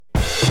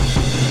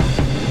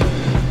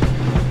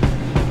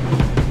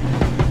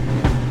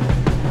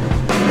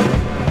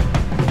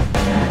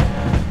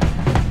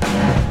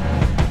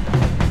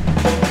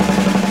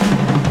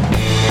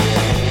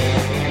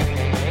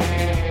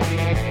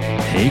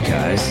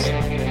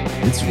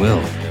It's Will.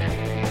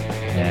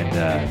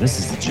 And this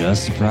is the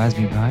Just Surprise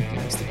Me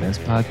podcast, the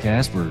best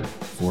podcast where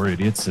four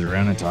idiots sit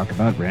around and talk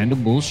about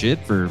random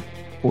bullshit for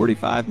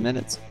 45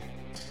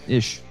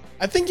 minutes-ish.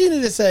 I think you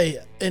need to say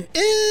an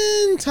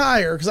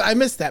entire, because I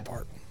missed that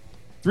part.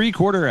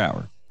 3/4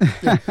 hour.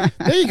 Yeah.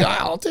 There you go.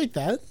 I'll take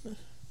that.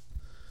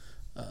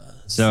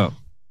 So,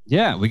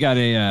 yeah, we got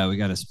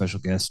a special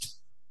guest.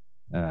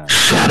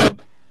 Shut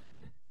up.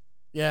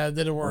 Yeah, it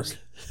didn't work.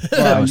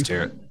 That was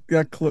terrible.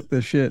 Got clip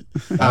this shit.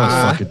 That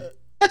was fucking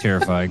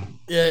terrifying.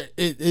 Yeah,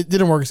 it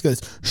didn't work as good.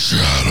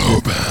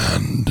 Shadow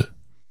Band.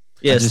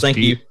 Yes, thank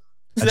you.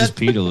 I just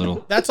peed a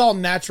little. That's all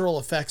natural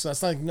effects.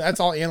 That's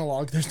all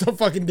analog. There's no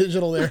fucking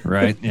digital there.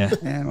 Right? Yeah.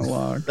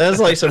 Analog. That's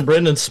like some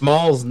Brendan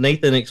Smalls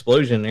Nathan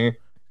explosion there.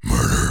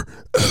 Murder,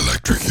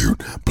 electrocute,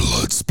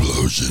 blood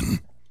explosion.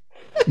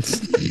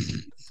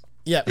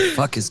 Yeah. What the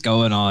fuck is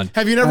going on?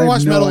 Have you never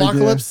watched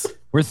Metalocalypse?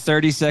 We're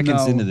 30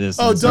 seconds into this.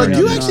 Oh, Doug,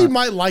 you actually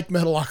might like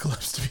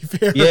Metalocalypse, to be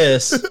fair.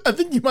 Yes. I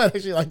think you might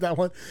actually like that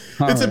one.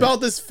 It's about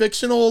this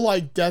fictional,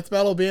 like, death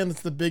metal band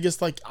that's the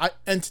biggest, like,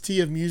 entity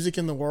of music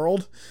in the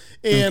world.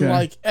 And,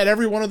 like, at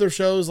every one of their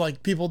shows,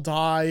 like, people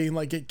die and,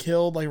 like, get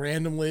killed, like,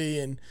 randomly.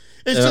 And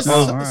it's just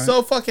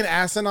so fucking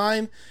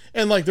asinine.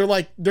 And, like, they're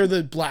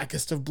the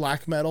blackest of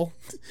black metal.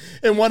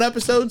 In one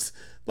episode's,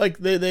 like,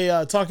 they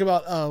talk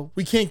about,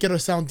 we can't get our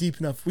sound deep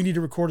enough. We need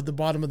to record at the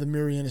bottom of the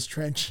Marianas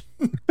Trench.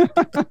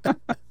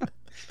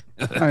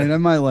 All right, I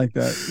might like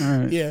that. All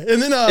right. Yeah,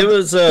 and then it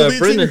was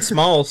Brendan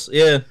Smalls.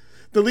 Yeah,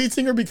 the lead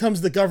singer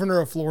becomes the governor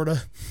of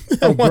Florida.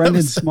 Oh,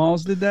 Brendan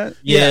Smalls did that?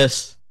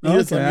 Yes. Yeah.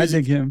 Okay, I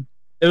dig him.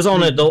 It was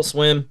on Adult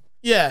Swim.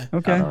 Yeah.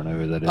 Okay. I don't know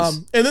who that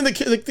is. And then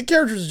the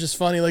characters are just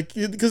funny, like,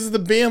 because of the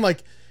band,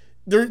 like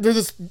they're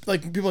this,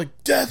 like, people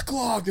like Death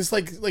Clock. It's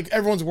like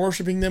everyone's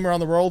worshiping them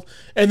around the world,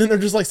 and then they're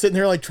just like sitting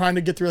there like trying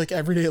to get through like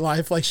everyday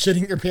life, like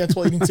shitting their pants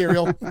while eating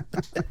cereal.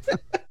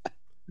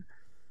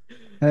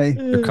 Hey,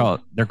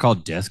 they're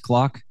called Death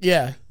Clock.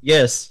 Yeah.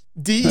 Yes.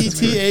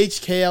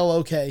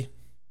 DETHKLOK.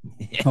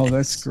 Yeah. Oh,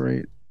 that's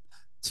great.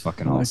 It's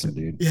fucking awesome,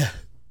 dude. Yeah.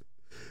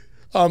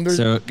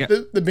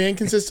 The band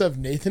consists of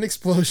Nathan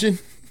Explosion,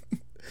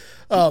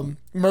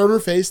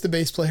 Murderface, the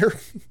bass player,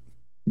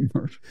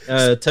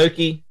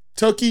 Toki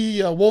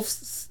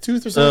Wolf's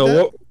Tooth or something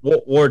like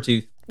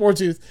that.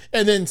 Wartooth,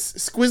 and then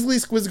Squizzly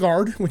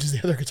Squizzgard, which is the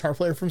other guitar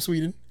player from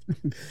Sweden,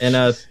 and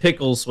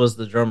Pickles was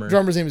the drummer.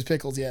 Drummer's name is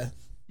Pickles. Yeah.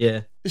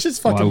 It's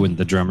just fucking. Why wouldn't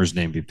the drummer's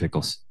name be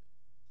Pickles?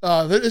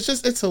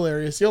 It's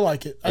hilarious. You'll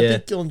like it. I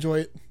think you'll enjoy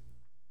it.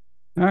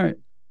 All right.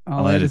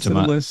 I'll add it to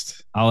my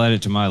list. I'll add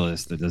it to my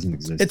list that doesn't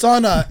exist. It's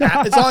on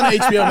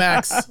HBO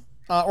Max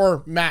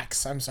or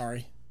Max. I'm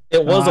sorry.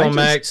 It was on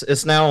Max.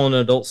 It's now on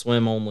Adult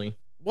Swim only.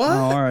 What? Oh,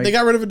 all right. They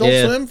got rid of Adult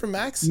Swim from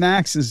Max?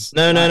 Max is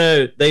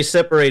no. They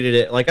separated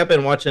it. Like, I've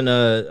been watching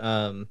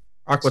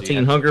Aqua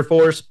Teen Hunger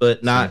Force,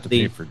 but not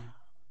the.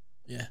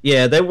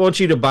 Yeah, they want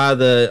you to buy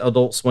the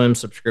Adult Swim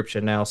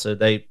subscription now, so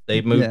they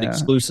moved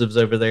exclusives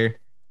over there.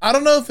 I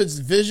don't know if it's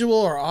visual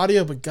or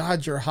audio, but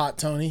God, you're hot,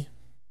 Tony.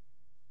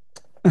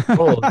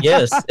 Oh,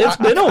 yes. It's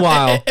been a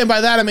while. And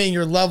by that, I mean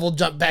your level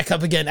jumped back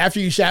up again. After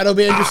you shadow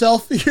banned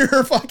yourself,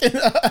 you're fucking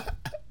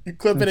you're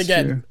clipping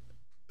again.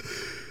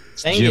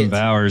 It's Jim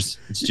Bowers.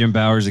 It's Jim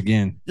Bowers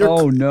again.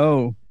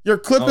 No. You're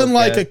clipping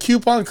like a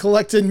coupon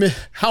collecting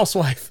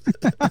housewife.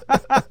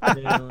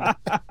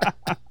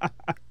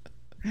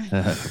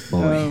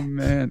 Oh,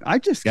 man. I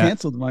just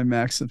canceled my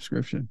Max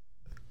subscription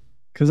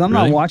because I'm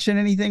not watching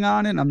anything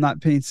on it. I'm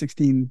not paying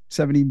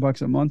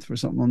 $16-$17 a month for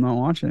something I'm not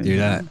watching. Dude,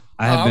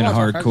 I have been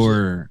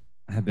hardcore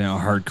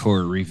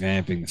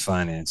revamping the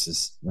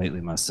finances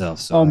lately myself.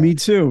 So me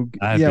too.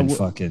 I've been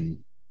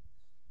fucking.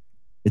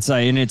 It's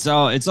like, and it's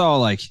all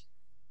like,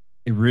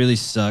 it really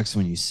sucks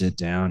when you sit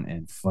down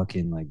and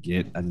fucking like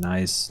get a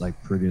nice, like,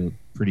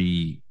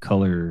 pretty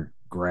color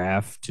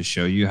graph to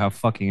show you how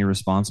fucking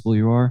irresponsible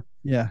you are.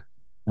 Yeah.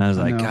 And I was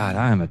like, God,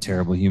 I am a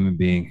terrible human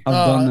being. I've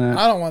done that.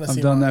 I don't want to see.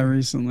 I've done that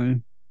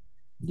recently.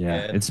 Yeah,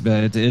 it's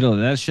bad.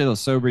 That shit'll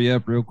sober you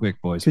up real quick,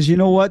 boys. Because you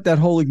know what? That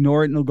whole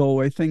ignore it and it'll go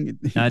away thing.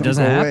 It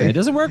doesn't happen. It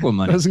doesn't work with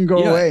money. It doesn't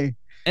go away.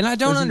 And I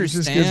don't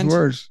understand. It just gets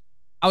worse.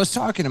 I was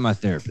talking to my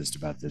therapist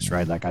about this,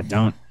 right? Like,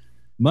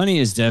 money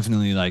has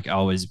definitely like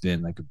always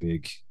been like a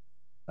big,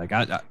 like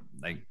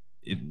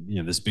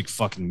this big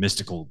fucking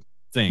mystical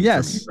thing.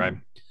 Yes. For me, right.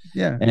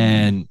 Yeah.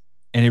 And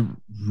it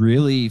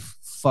really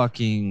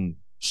fucking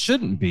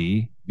shouldn't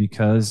be,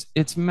 because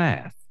it's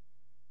math.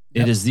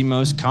 It is the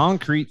most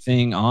concrete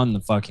thing on the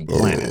fucking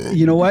planet.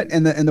 You know what?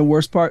 And the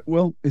worst part,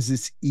 Will, is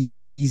it's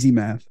easy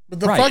math. But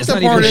the fucked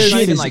up part is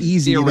shit is like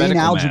easy. It ain't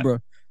algebra.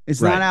 Math.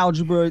 It's not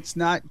algebra. It's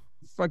not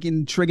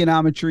fucking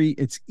trigonometry.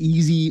 It's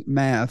easy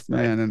math,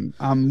 man. And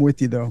I'm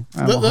with you though.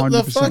 I'm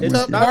the fucked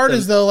up part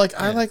is though, like,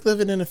 I like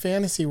living in a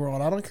fantasy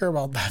world. I don't care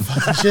about that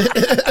fucking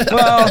shit.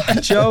 Well,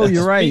 Joe,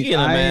 you're right.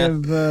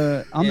 I'm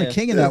the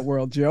king of that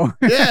world, Joe.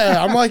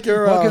 Yeah, I'm like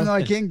your welcome to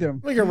my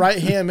kingdom. I'm like your right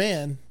hand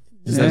man.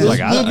 Just like,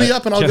 move me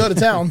up and I'll go to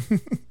town.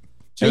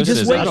 Hey,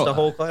 just wait the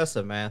whole class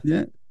of math.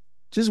 Yeah.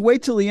 Just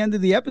wait till the end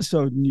of the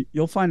episode and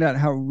you'll find out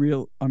how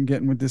real I'm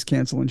getting with this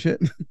canceling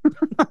shit.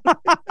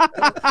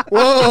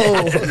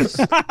 Whoa.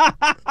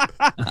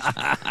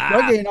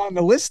 Doug ain't on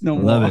the list no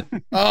more. Love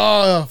it.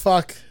 Oh,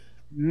 fuck.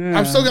 Yeah.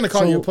 I'm still going to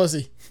call you a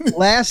pussy.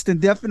 Last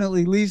and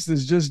definitely least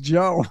is just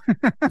Joe.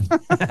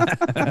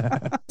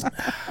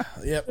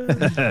 Yep.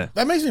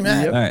 That makes me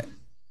mad. All right.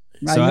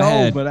 I So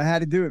know, but I had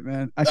to do it,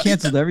 man. I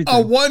canceled everything.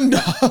 A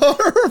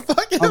 $1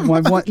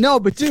 fucking No,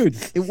 but dude,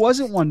 it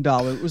wasn't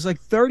 $1. It was like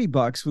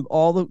 $30 with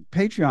all the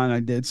Patreon I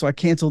did. So I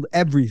canceled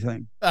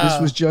everything. This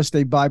was just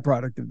a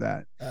byproduct of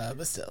that.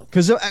 But still,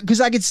 because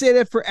I could say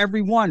that for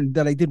every one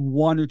that I did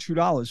 $1 or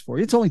 $2 for.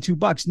 It's only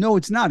 $2. No,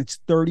 it's not. It's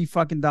 $30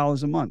 fucking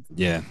a month.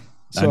 Yeah,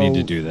 So I need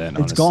to do that. It's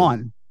honestly.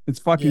 gone. It's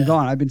fucking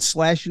gone. I've been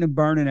slashing and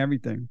burning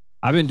everything.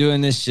 I've been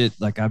doing this shit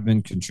like I've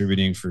been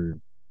contributing for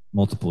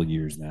multiple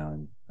years now,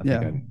 and I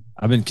think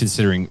I've been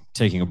considering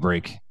taking a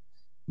break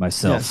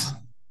myself. Yes.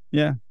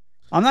 Yeah,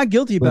 I'm not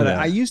guilty about But, it.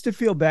 I used to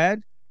feel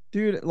bad,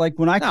 dude. Like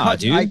when I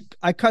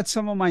cut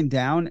some of mine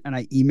down, and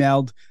I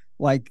emailed,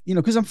 like, you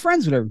know, because I'm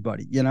friends with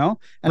everybody, you know,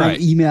 and I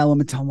email them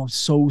and tell them I'm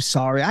so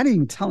sorry. I didn't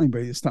even tell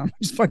anybody this time. I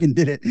just fucking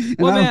did it. And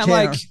Well, I man, don't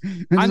care. like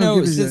I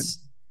know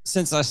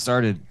since I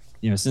started,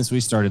 you know, since we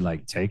started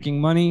like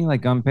taking money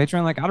like on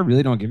Patreon, like I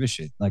really don't give a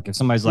shit. Like if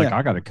somebody's like,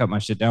 I got to cut my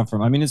shit down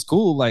from, I mean, it's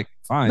cool, like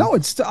fine. No,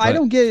 I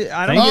don't get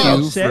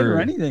upset or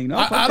anything. No,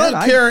 I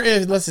don't care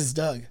unless it's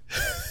Doug.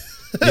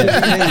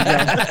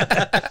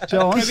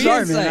 Joe, I'm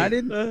sorry,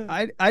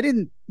 man. I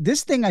didn't.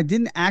 This thing I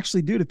didn't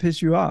actually do to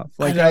piss you off.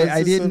 Like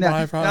I didn't.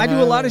 I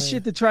do a lot of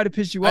shit to try to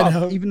piss you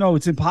off, even though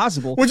it's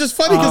impossible. Which is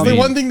funny because the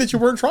one thing that you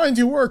weren't trying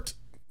to worked.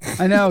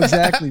 I know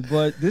exactly,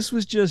 but this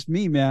was just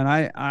me,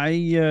 man.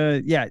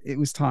 Yeah, it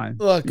was time.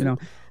 Look, you know,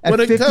 at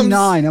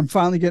 59, I'm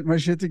finally getting my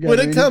shit together.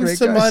 When it comes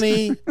to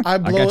money, I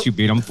got you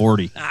beat. I'm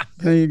 40.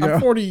 There you go.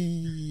 I'm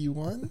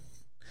 41.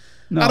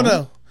 No. I don't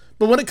know,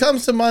 but when it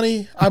comes to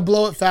money, I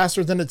blow it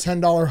faster than a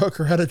 $10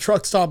 hooker at a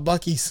truck stop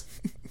Buc-ee's.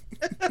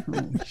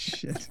 Holy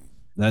shit.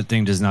 That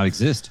thing does not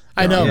exist.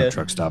 I know.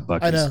 Truck stop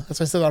Buc-ee's. I know. That's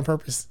why I said it on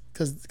purpose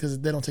because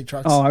they don't take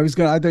trucks. Oh, I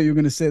thought you were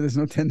gonna say there's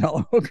no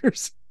 $10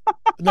 hookers.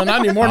 No,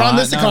 not anymore. Not in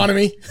this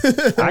economy.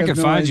 I could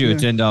find you a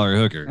 $10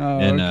 hooker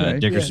in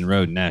Dickerson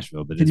Road in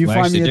Nashville, but it's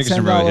actually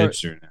Dickerson Road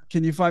hipster now.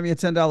 Can you find me a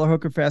 $10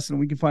 hooker faster than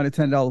we can find a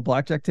 $10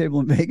 blackjack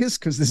table in Vegas?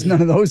 Because there's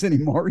none of those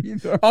anymore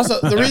either.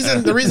 Also, the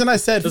reason I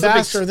said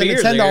faster than a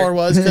 $10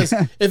 was because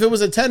if it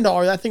was a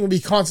 $10, that thing would be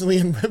constantly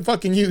in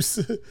fucking use.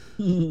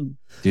 Dude,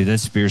 that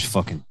spear's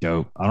fucking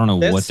dope. I don't know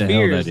what the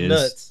hell that is.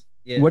 Nuts.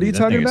 Yeah. What are you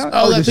talking about?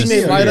 Oh, that thing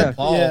they light up.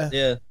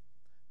 Yeah.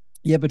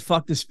 Yeah, but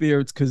fuck the spear.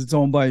 It's because it's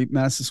owned by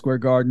Madison Square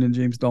Garden and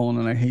James Dolan,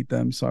 and I hate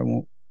them, so I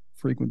won't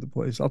frequent the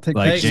place. I'll take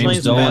like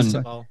James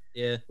Dolan.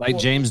 Yeah, like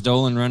James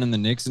Dolan running the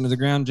Knicks into the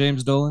ground.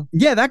 James Dolan.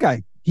 Yeah, that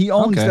guy. He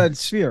owns that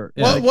sphere.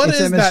 Yeah. What is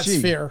MSG. That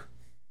sphere?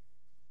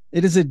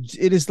 It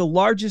is the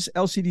largest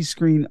LCD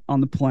screen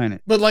on the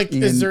planet. But like,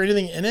 is there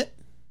anything in it?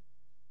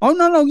 Oh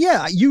no,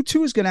 yeah.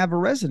 U2 is gonna have a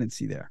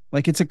residency there.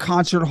 Like it's a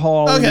concert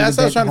hall. Okay, that's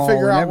what I was trying to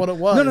figure out what it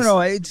was. No.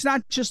 It's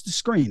not just a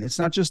screen. It's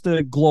not just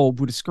a globe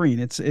with a screen.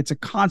 It's a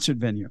concert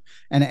venue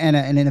and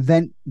an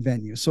event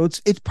venue. So it's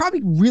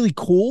probably really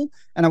cool.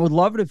 And I would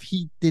love it if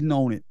he didn't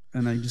own it.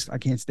 And I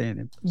can't stand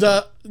him.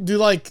 Do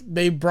like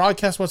they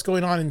broadcast what's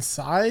going on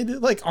inside,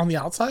 like on the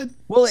outside?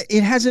 Well,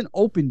 it hasn't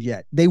opened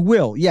yet. They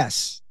will,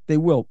 yes. They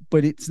will,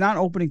 but it's not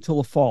opening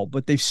till the fall.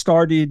 But they've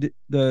started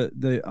the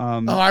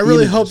I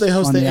really hope they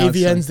host the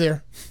AVNs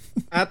there.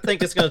 I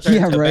think it's going to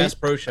turn into a Bass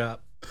Pro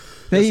Shop.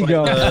 There you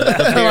go.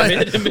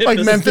 Like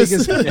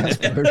Memphis. Bass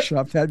Pro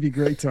Shop. That'd be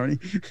great, Tony.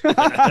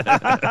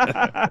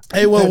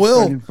 Hey, well,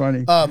 Will.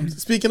 Funny.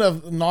 Speaking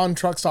of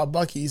non-truck stop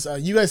Buc-ee's,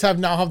 you guys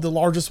now have the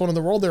largest one in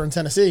the world there in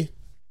Tennessee.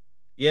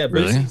 Yeah,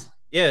 really?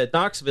 Yeah,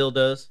 Knoxville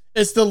does.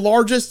 It's the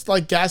largest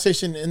like gas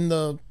station in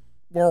the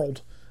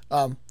world.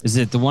 Is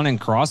it the one in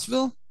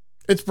Crossville?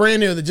 It's brand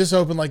new. That just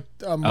opened like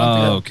a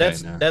month ago.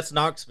 Okay. That's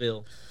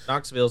Knoxville.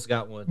 Knoxville's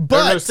got one.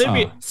 But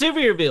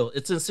Sevierville.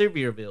 It's in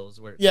Sevierville is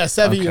where. Yeah,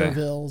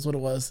 Sevierville is what it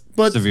was.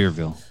 But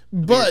Sevierville.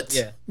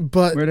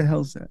 But where the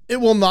hell's that? It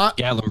will not.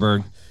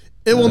 Gatlinburg.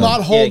 It will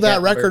not hold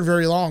that record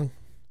very long,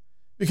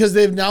 because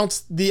they've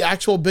announced the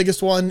actual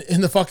biggest one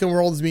in the fucking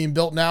world is being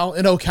built now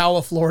in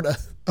Ocala, Florida,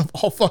 of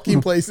all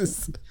fucking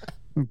places.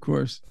 Of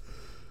course.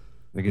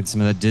 They get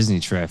some of that Disney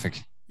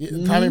traffic.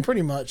 I mean,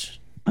 pretty much.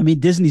 I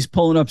mean, Disney's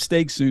pulling up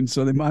stakes soon,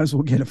 so they might as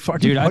well get a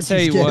fucking dude. I tell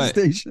you what,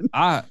 station.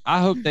 I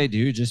hope they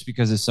do, just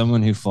because as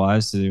someone who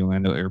flies to the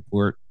Orlando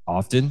airport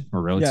often,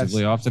 or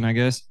relatively often, I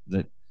guess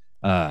that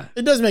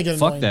it does make it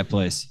fuck annoying. That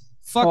place.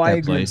 Fuck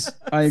that place.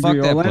 I agree. Fuck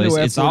that Orlando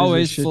place. It's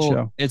always full.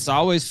 Show. It's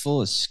always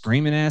full of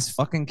screaming ass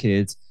fucking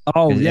kids.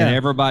 Oh yeah, and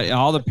everybody,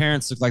 all the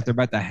parents look like they're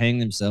about to hang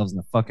themselves in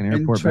the fucking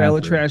airport. And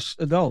trailer trash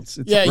adults.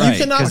 You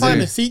cannot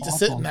find a seat to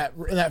sit in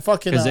that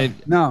fucking.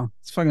 No,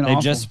 it's fucking. They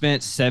just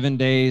spent 7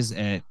 days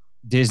at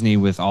Disney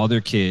with all their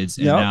kids,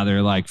 and now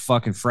they're like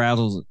fucking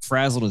frazzled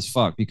as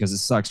fuck because it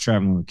sucks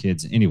traveling with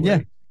kids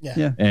anyway.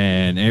 Yeah.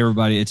 And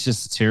everybody, it's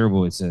just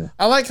terrible.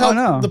 I like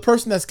how the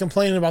person that's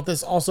complaining about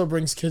this also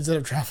brings kids that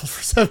have traveled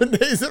for 7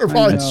 days that are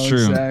probably that's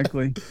true.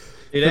 Exactly.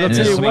 Dude, I'll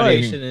tell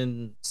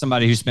you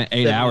somebody who spent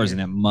 8 hours in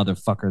that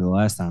motherfucker the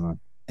last time.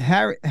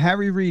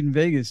 Harry Reid in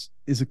Vegas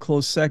is a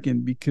close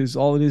second because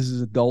all it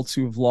is adults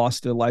who have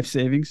lost their life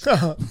savings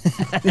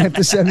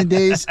after 7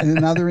 days, and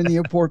now they're in the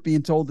airport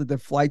being told that their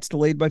flight's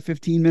delayed by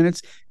 15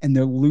 minutes, and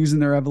they're losing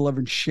their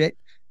ever-loving shit,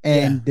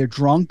 and they're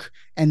drunk,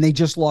 and they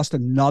just lost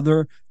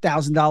another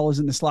 $1,000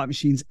 in the slot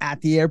machines at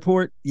the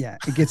airport. Yeah,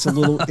 it gets a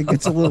little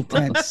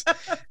tense.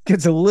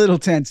 Gets a little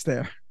tense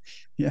there.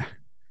 Yeah,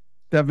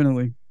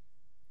 definitely.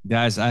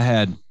 Guys, I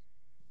had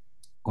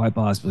quite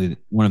possibly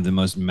one of the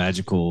most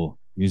magical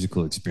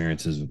musical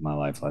experiences of my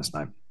life last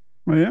night.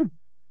 Oh yeah.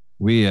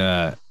 We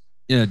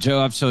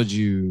Joe, I've told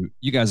you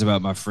guys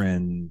about my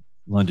friend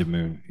London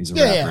Moon. He's a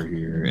rapper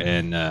here,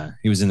 and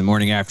he was in the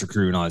Morning After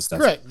Crew and all that stuff.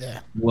 Correct.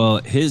 Yeah. Well,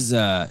 his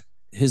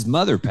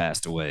mother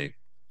passed away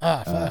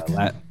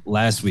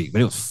last week, but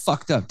it was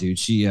fucked up, dude.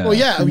 She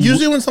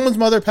usually when someone's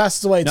mother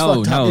passes away, it's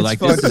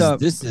fucked up.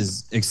 This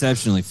is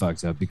exceptionally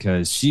fucked up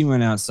because she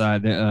went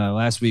outside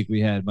last week.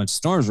 We had a bunch of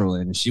storms roll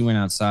in, and she went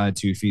outside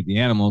to feed the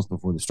animals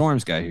before the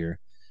storms got here.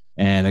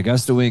 And a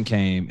gust of wind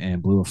came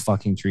and blew a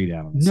fucking tree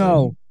down on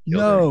the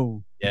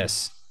No.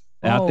 Yes.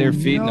 Out there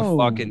feeding the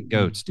fucking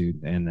goats,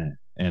 dude. And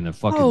the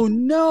fucking. Oh,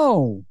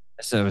 no.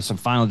 So it was some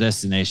Final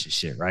Destination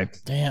shit, right?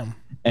 Damn.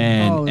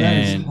 And that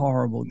is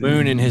horrible, dude.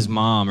 Moon and his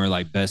mom are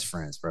like best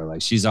friends, bro.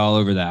 Like she's all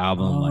over the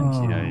album.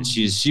 Like, and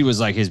she was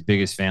like his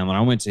biggest fan. When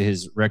I went to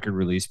his record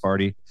release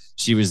party,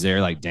 she was there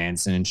like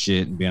dancing and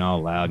shit and being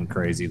all loud and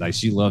crazy. Like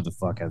she loved the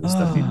fuck out of the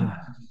stuff he did.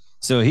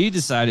 So he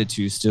decided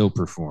to still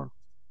perform.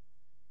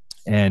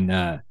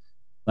 And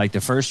like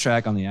the first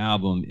track on the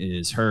album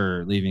is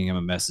her leaving him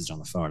a message on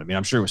the phone. I mean,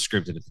 I'm sure it was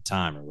scripted at the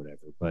time or whatever,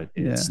 but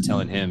it's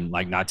telling him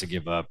like not to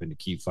give up and to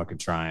keep fucking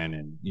trying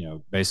and,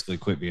 basically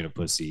quit being a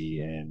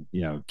pussy and,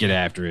 get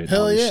after it.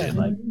 Hell yeah. Shit,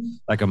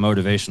 like a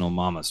motivational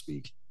mama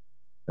speech.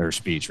 Yeah.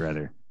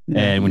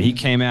 And when he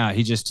came out,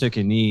 he just took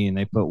a knee and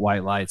they put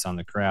white lights on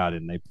the crowd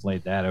and they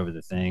played that over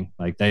the thing.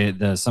 Like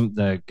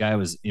the guy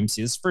was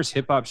MC. This is the first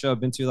hip hop show I've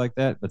been to like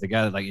that, but the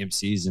guy that like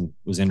MCs and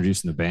was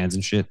introducing the bands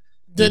and shit.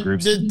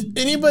 Did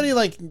anybody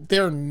like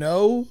there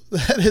know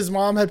that his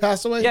mom had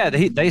passed away? Yeah,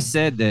 they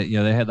said that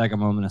they had like a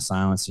moment of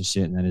silence and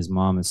shit, and that his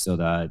mom had still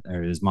died,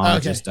 or his mom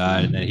had just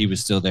died, and that he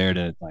was still there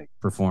to like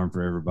perform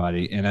for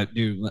everybody.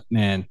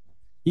 And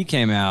he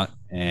came out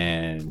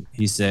and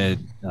he said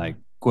like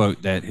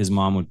quote that his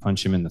mom would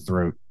punch him in the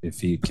throat if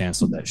he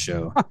canceled that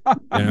show.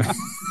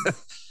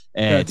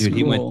 And dude,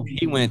 cool.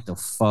 he went the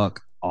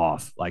fuck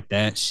off. Like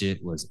that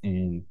shit was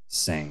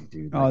insane,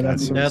 dude. Like,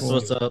 that's cool.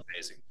 What's up.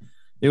 Amazing.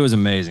 It was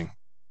amazing.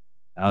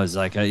 I was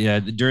like,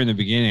 during the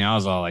beginning, I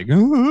was all like,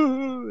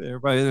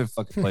 everybody in the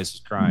fucking place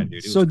was crying,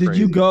 dude. So did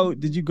you go?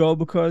 Did you go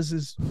because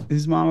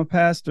his mama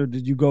passed, or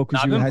did you go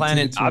because you had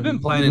tickets? I've been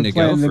planning to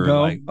go for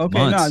like months.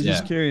 No, I'm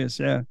just curious.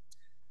 Yeah.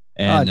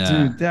 And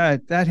dude,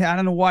 that I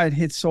don't know why it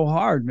hit so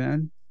hard,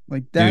 man.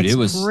 Like that's dude, it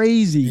was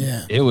crazy.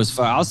 Yeah. It was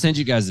fun. I'll send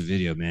you guys the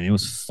video, man. It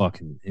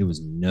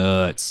was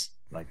nuts.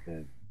 Like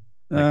that.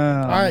 All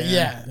right,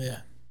 yeah.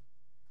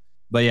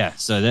 But yeah,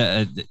 so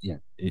that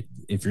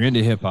if you're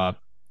into hip hop,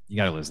 you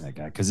got to listen to that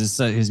guy because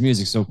his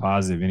music's so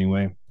positive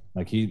anyway.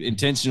 Like he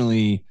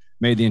intentionally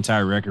made the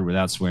entire record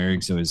without swearing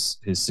so his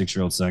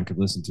 6-year-old son could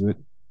listen to it.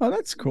 Oh,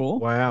 that's cool.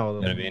 Wow.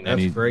 You know what I mean?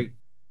 That's great.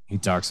 He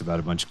talks about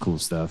a bunch of cool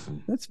stuff.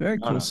 And, that's very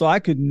cool. So I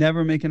could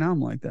never make an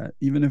album like that,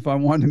 even if I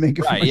wanted to make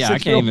it. Right? Yeah, I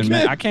can't even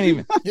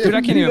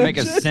make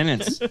a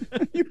sentence.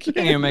 I can't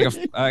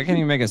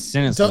even make a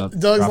sentence.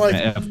 Doug's like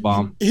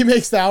F-bomb. He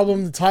makes the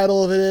album. The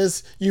title of it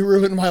is "You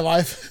Ruined My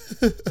Life."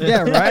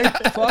 Yeah, right.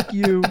 Fuck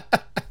you,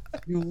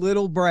 you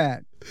little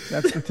brat.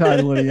 That's the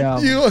title of the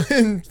album. You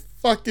and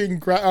fucking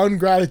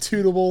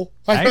ungratitudable.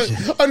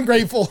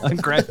 Ungrateful.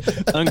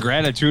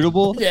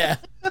 Ungratitudable? Yeah.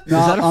 No,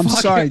 I'm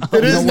sorry.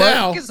 It is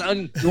now.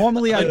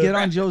 Normally I'd get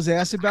on Joe's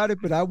ass about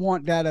it, but I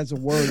want that as a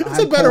word. It's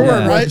a better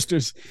word, right?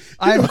 Webster's.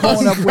 I'm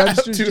calling up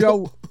Webster's,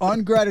 Joe.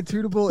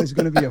 Ungratitudable is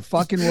going to be a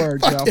fucking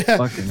word, Joe.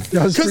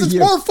 Because it's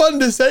more fun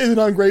to say than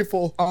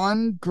ungrateful.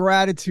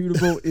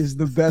 Ungratitudable is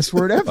the best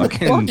word ever. Fuck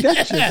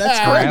that shit.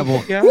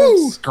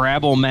 That's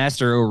Scrabble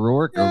Master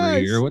O'Rourke over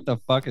here. What the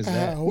fuck is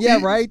that? Yeah,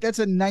 right? That's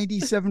a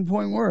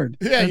 97-point word.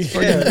 Yeah,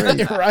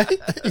 right?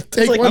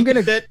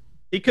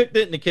 He cooked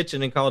it in the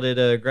kitchen and called it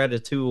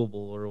gratitudable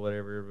or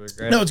whatever.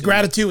 No, it's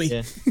gratatouille.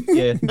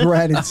 Yeah.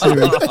 Gratitude.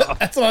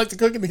 That's what I like to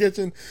cook in the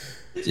kitchen.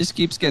 It just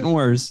keeps getting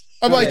worse.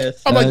 I'm like,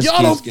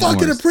 y'all don't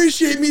fucking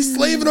appreciate me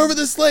slaving over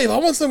this slave. I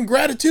want some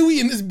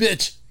gratatouille in this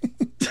bitch.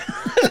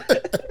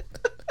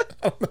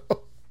 I don't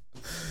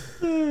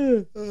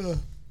know.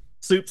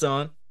 Soup's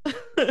on.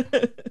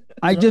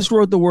 I just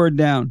wrote the word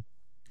down.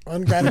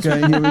 Ungratitude.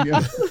 Okay, here we go.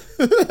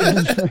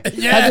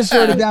 Yeah. I just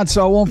wrote it down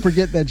so I won't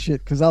forget that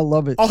shit because I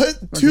love it. I'll hit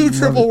 2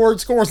 triple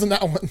word scores on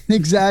that one.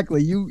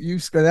 Exactly. You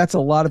that's a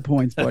lot of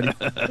points, buddy.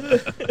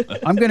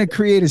 I'm gonna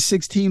create a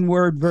 16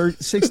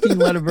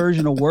 letter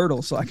version of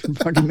Wordle so I can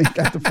fucking make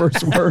that the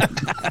first word.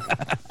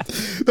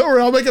 Don't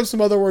worry, I'll make up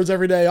some other words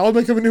every day. I'll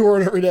make up a new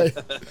word every day.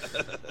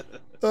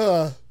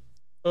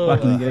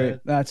 Fucking great.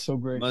 That's so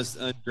great. Most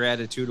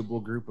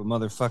ungratitudable group of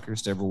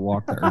motherfuckers to ever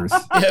walk the earth.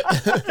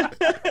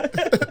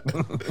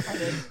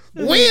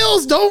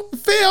 Wheels, don't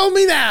fail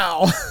me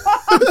now.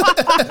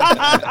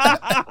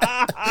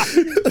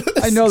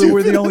 I know that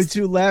we're the only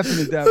two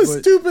laughing at that. The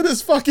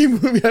stupidest fucking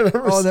movie I've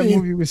ever seen. That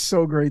movie was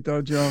so great,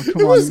 though, Joe.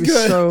 Come it on, was it was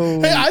good.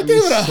 so. Hey, I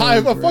gave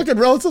it a fucking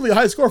relatively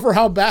high score for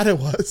how bad it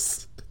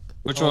was.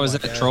 Which one was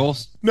it?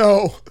 Trolls?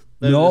 No.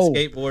 The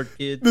skateboard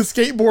kid. The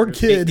skateboard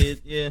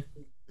kid. Yeah.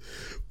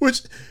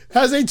 Which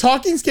has a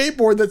talking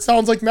skateboard that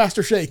sounds like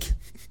Master Shake.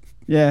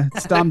 Yeah,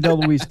 it's Dom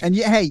DeLuise. And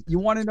hey, you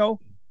want to know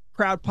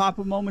proud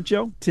papa moment,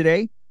 Joe?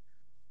 Today,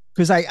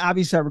 because I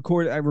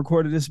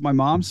recorded this at my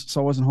mom's, so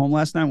I wasn't home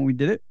last night when we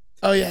did it.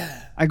 Oh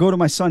yeah. I go to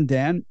my son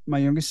Dan, my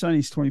youngest son.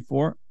 He's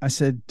 24. I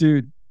said,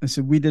 dude,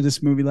 we did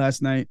this movie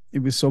last night. It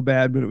was so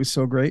bad, but it was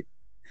so great.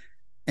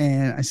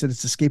 And I said,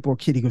 it's a skateboard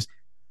kid. He goes,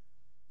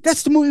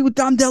 that's the movie with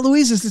Dom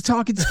DeLuise is the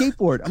talking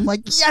skateboard. I'm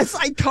like, yes,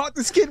 I taught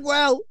this kid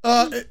well.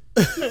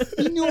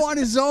 He knew on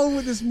his own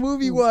what this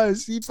movie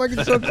was. He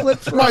fucking took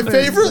flips. My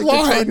favorite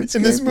line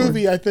in this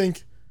movie, I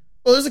think.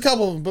 Well, there's a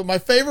couple of them, but my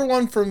favorite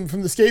one from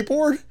the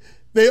skateboard.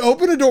 They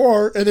open a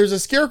door and there's a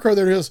scarecrow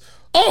there. Who goes,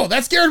 "Oh,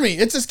 that scared me.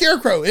 It's a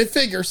scarecrow. It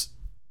figures."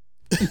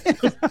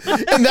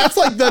 And that's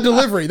like the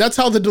delivery. That's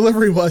how the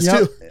delivery was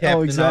too.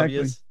 Oh, exactly.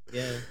 Obvious.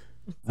 Yeah.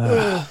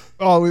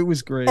 It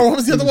was great. Or what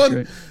was the other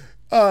one?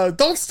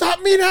 Don't stop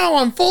me now.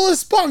 I'm full of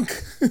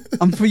spunk.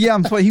 I'm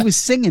full. He was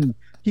singing.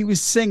 I'm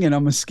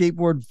a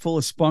skateboard full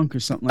of spunk or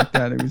something like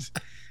that. It was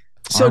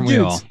so,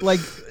 dudes.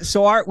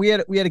 We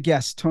had a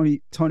guest, Tony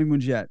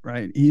Munjet,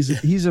 right? He's a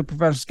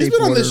professional skateboarder. He's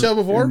been on this show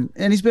before,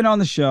 and he's been on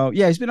the show.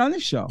 Yeah, he's been on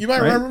this show. You might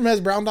remember him as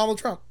Brown Donald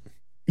Trump.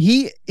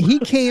 He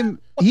came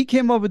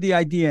up with the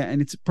idea,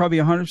 and it's probably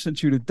 100%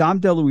 true, to Dom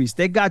DeLuise.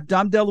 They got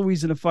Dom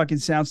DeLuise in a fucking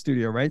sound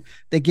studio, right?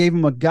 They gave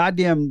him a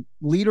goddamn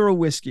liter of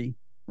whiskey,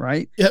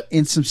 right? Yep.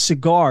 And some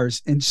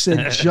cigars, and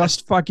said,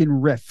 just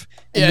fucking riff.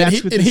 And yeah,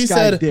 that's what this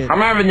guy did. I'm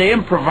having to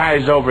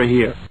improvise over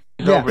here.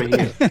 Over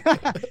here.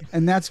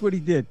 And that's what he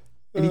did.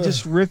 And he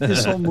just ripped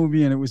this whole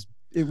movie, and it was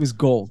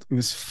gold. It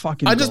was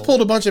fucking I just gold.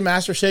 pulled a bunch of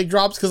Master Shake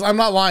drops because I'm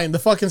not lying. The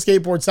fucking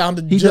skateboard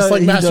sounded just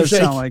like Master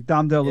Shake. Sound like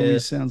Dom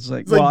DeLuise sounds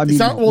like.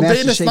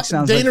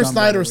 Dana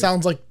Snyder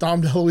sounds like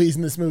Dom DeLuise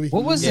in this movie.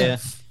 What was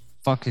that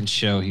fucking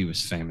show he was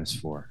famous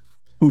for?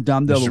 Who,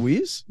 Dom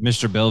DeLuise?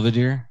 Mr.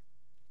 Belvedere?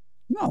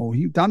 No,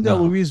 Dom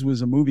DeLuise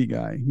was a movie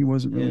guy. He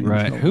wasn't really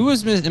right. Who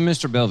was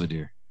Mr.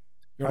 Belvedere?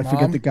 I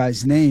forget the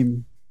guy's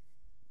name.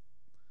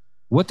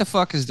 What the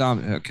fuck is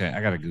Dom? Okay,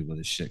 I gotta Google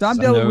this shit. Dom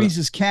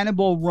DeLuise's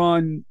Cannonball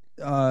Run.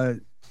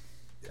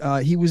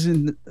 He was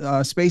in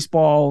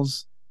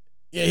Spaceballs.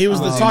 Yeah, he was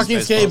the talking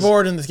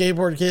skateboard and the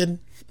skateboard kid.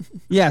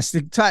 Yes,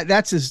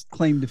 that's his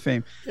claim to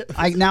fame.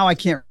 I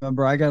can't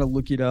remember. I got to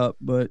look it up.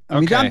 But I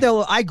mean,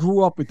 I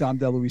grew up with Dom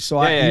DeLuise,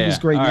 so he was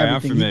great in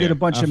everything. He did a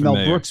bunch of Mel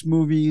Brooks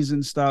movies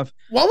and stuff.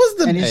 What was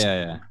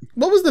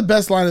the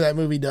best line of that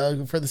movie,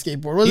 Doug, for the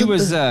skateboard?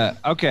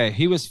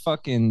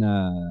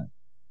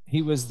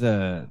 He was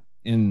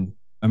in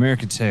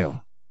American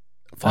Tail.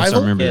 I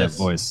remember that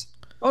voice.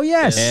 Oh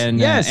yes,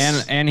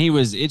 and he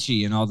was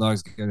Itchy in All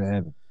Dogs Go to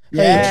Heaven.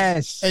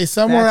 Yes. Hey,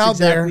 somewhere that's out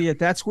exactly there. It.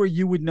 That's where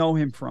you would know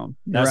him from.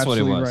 That's what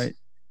it was. Right.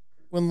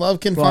 When love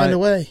can find a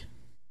way.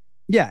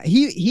 Yeah,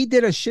 he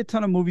did a shit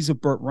ton of movies with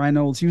Burt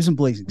Reynolds. He was in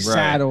Blazing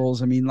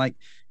Saddles. I mean, like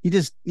he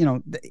just,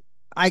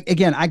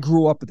 I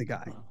grew up with the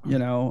guy,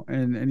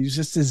 and he was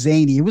just a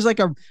zany. He was like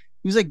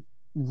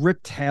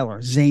Rip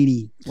Taylor,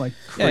 zany, like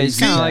crazy. Yeah, he's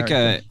kind of like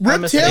a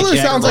Rip Taylor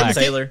sounds like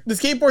the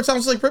skateboard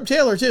sounds like Rip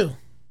Taylor too.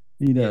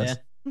 He does. Yeah.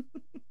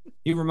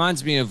 He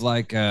reminds me of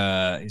like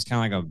he's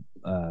kind of like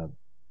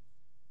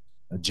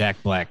a Jack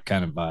Black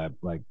kind of vibe,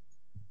 like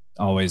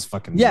always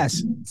fucking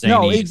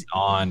zany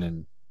on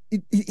and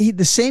he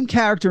the same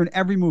character in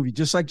every movie,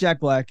 just like Jack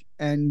Black.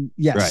 And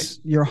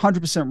yes, you're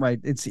 100% right.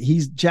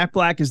 Jack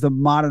Black is the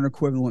modern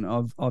equivalent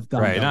of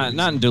Dom. Right,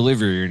 not in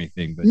delivery or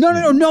anything, but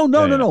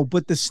no.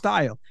 But the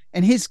style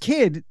and his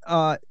kid,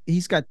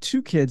 he's got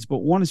two kids, but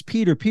one is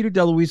Peter. Peter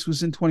DeLuise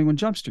was in 21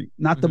 Jump Street,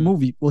 not the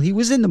movie. Well, he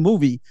was in the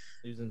movie.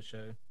 He was in the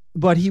show,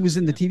 but he was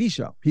in the TV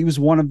show. He was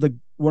one of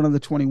the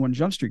 21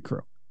 Jump Street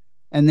crew.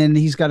 And then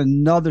he's got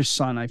another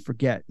son, I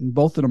forget, and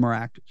both of them are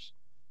actors.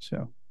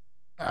 So,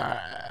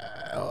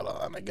 hold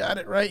on, I got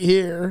it right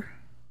here.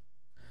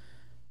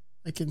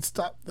 I can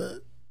stop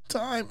the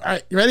time. All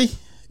right, you ready?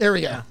 Here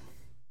we go.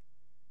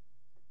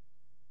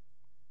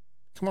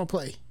 Come on,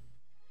 play.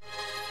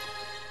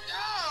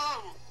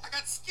 Oh, I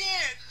got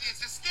scared.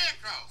 It's a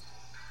scarecrow.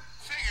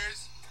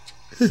 Figures.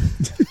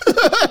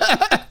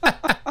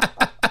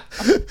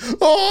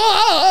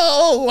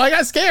 Oh, I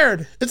got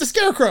scared. It's a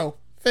scarecrow.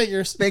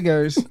 Figures.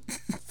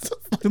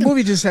 The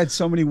movie just had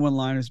so many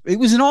one-liners. It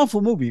was an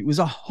awful movie. It was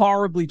a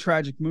horribly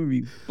tragic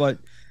movie, but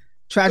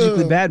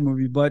tragically bad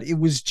movie. But it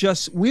was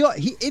just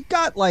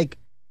it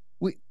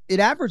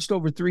averaged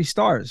over 3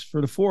 stars for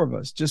the 4 of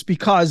us, just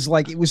because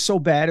like it was so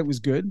bad it was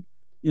good,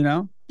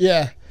 Yeah.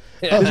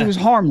 because it was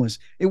harmless.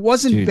 It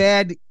wasn't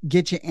bad,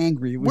 get you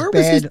angry. It was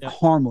bad,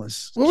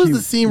 harmless. What was the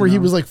scene where he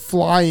was like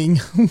flying?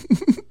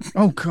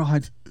 Oh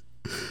God.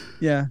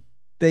 Yeah.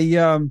 They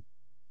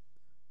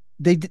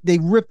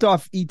ripped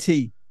off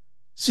E.T.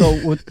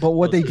 So but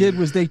what they did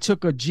was they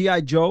took a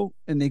G.I. Joe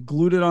and they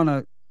glued it on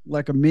a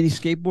mini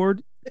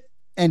skateboard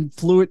and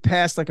flew it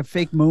past like a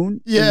fake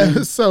moon. Yeah, it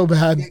was so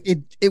bad.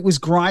 It was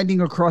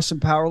grinding across some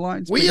power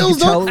lines. Wheels you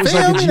could tell it was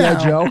like a G.I. now.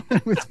 Joe.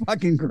 It was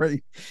fucking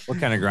great. What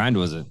kind of grind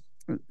was it?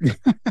 It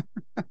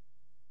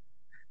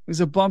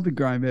was a bumpy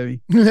grind,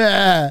 baby.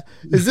 Yeah.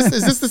 Is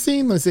this the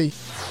scene? Let's see.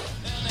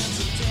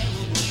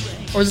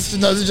 Or is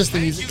this just the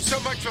music? Thank you so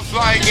much for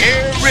flying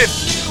Air Rip.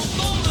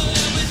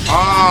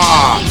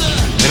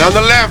 And on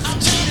the left,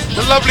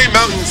 the lovely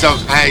mountains of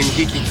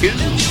Angikiku.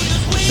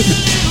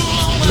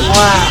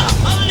 Wow.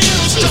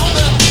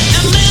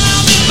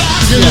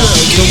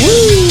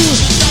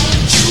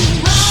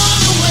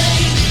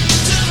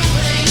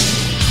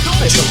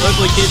 Like some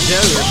ugly kid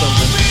Joe or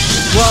something.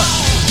 Well,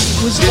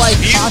 it was like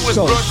This view was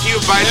Costco. brought to you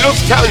by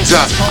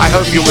Lufthansa. I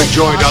hope you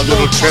enjoyed our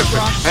little trip.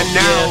 And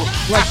now,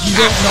 Like you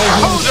don't know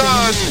who hold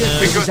on,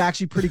 it was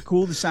actually pretty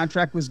cool. The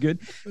soundtrack was good.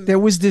 There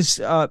was this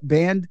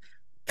band,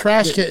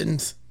 Trash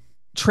Kittens.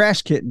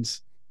 Trash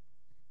Kittens.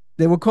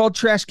 They were called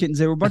Trash Kittens.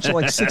 They were a bunch of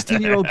like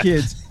 16-year-old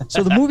kids.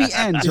 So the movie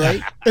ends,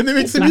 right? And they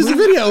make some music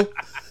video.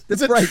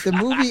 That's right. The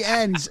movie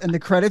ends and the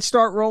credits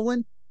start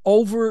rolling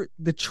over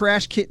the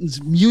Trash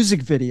Kittens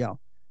music video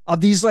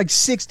of these like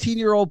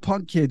 16-year-old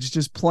punk kids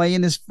just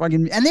playing this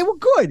fucking, and they were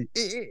good.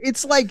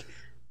 It's like,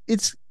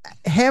 it's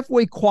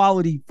halfway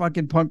quality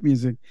fucking punk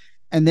music,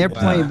 and they're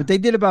playing, but they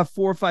did about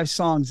 4 or 5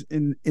 songs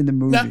in the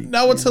movie.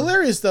 Now what's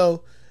hilarious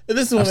though, and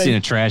this is what I've seen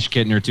a trash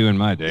kitten or two in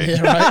my day.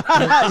 Yeah,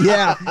 right?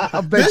 Yeah,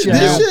 I'll bet you.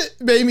 This shit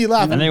made me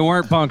laugh. And they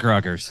weren't punk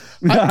rockers.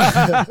 They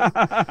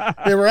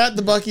were at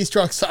the Bucky's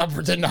truck stop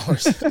for $10.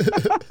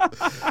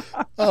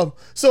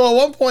 So at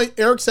one point,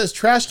 Eric says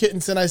 "Trash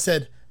Kittens," and I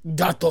said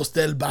 "Gatos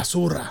del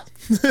Basura."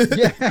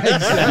 Yeah,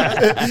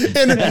 exactly.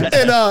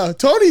 and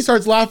Tony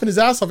starts laughing his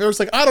ass off. Eric's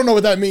like, "I don't know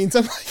what that means."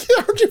 I'm like,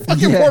 "Aren't you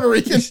fucking Puerto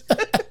Rican?"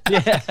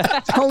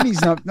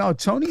 Tony's not. No,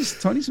 Tony's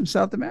from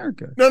South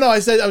America. No, I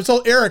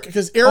told Eric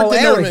because Eric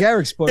didn't know what it meant.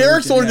 Eric's Puerto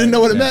Eric Rican, didn't know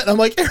what it meant. I'm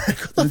like, Eric,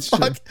 what the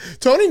fuck? True.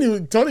 Tony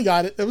knew. Tony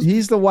got it.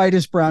 He's the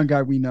whitest brown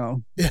guy we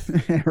know. Yeah.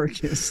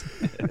 Eric is.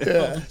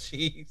 Yeah.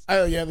 Jeez.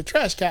 The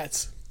trash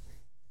cats.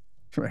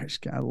 Trash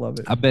guy. I love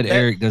it. I bet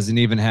Eric doesn't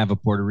even have a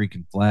Puerto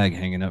Rican flag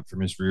hanging up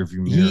from his rearview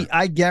mirror.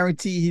 I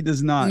guarantee he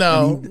does not.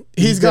 No,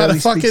 he's got a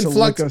fucking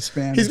flux.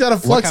 He's got a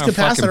flux What kind of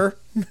capacitor.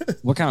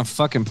 What kind of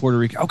fucking Puerto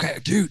Rican? Okay,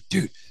 dude.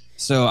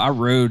 So I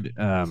rode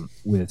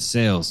with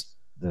sales,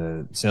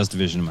 the sales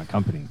division of my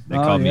company. They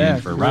called me in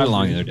for a ride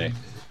along the other day,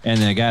 and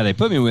the guy they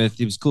put me with,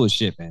 he was cool as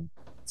shit, man.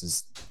 It's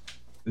just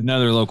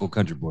another local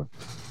country boy,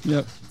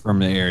 from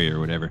the area or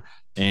whatever,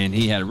 and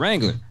he had a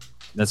Wrangler.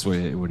 That's what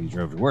he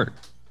drove to work.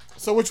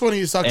 So which one of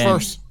you sucked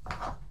first?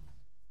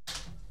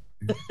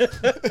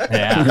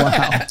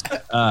 Yeah,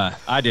 wow.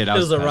 I did. It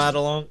was a ride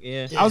along.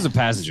 Yeah, I was a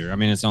passenger. I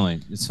mean, it's only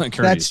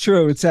courtesy. That's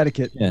true. It's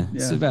etiquette. Yeah,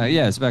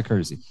 it's about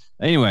courtesy.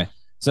 Anyway,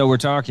 so we're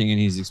talking, and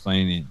he's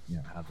explaining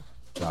how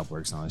the job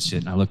works and all this shit.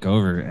 And I look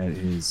over at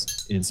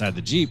his inside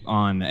the Jeep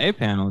on the A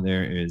panel.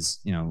 There is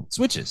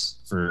switches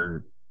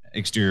for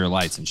exterior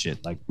lights and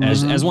shit, like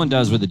as one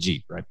does with a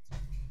Jeep, right?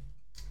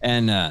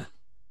 And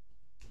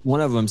one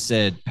of them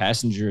said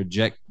passenger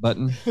eject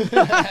button,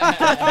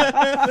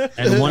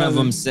 and one of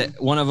them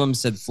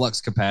said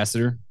flux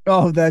capacitor.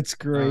 Oh, that's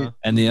great.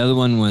 And the other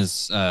one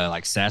was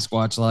like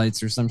Sasquatch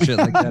lights or some shit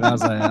like that. I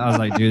was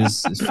like, dude,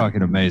 this is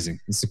fucking amazing.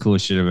 It's the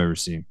coolest shit I've ever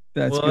seen.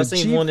 That's well, good. I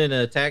seen one in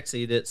a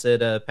taxi that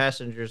said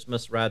passengers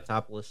must ride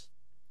topless.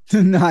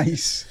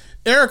 Nice.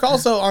 Eric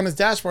also on his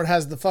dashboard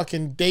has the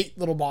fucking date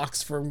little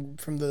box from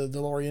the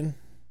DeLorean.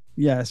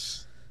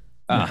 Yes.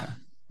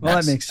 Well,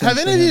 that makes sense.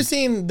 Have any of you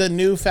seen the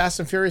new Fast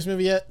and Furious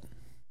movie yet?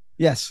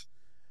 Yes.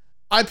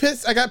 I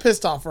got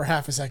pissed off for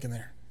half a second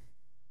there.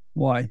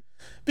 Why?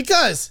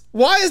 Because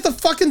why is the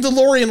fucking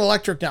DeLorean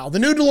electric now? The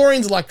new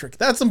DeLorean's electric.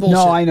 That's some bullshit.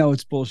 No, I know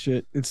it's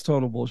bullshit. It's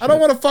total bullshit. I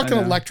don't want a fucking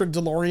electric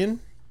DeLorean.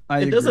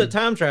 It doesn't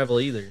time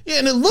travel either. Yeah,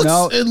 and it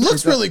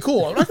looks really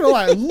cool. I'm not gonna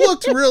lie, it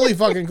looks really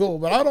fucking cool,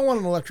 but I don't want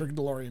an electric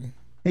DeLorean.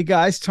 Hey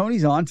guys,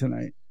 Tony's on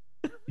tonight.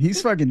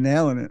 He's fucking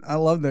nailing it. I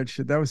love that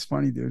shit. That was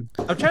funny, dude.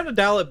 I'm trying to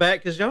dial it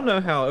back because y'all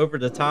know how over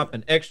the top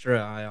and extra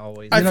I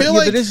always. I feel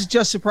like but this has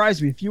just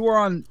surprised me. If you were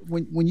on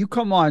when you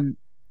come on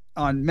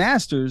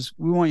Masters,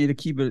 we want you to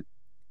keep it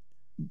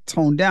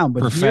toned down,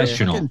 but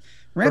professional.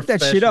 Ramp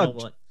that shit up.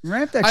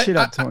 Ramp that shit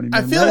up, Tony.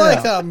 I feel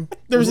like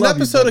there was an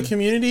episode of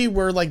Community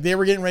where like they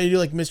were getting ready to do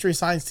like Mystery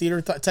Science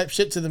Theater type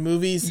shit to the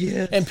movies,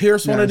 and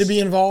Pierce wanted to be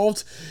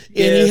involved,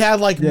 and he had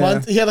like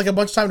he had like a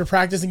bunch of time to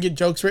practice and get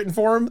jokes written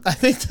for him. I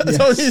think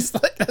Tony's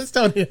like that's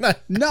Tony and I.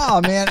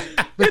 No, man,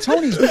 but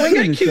Tony's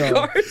bringing it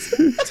though.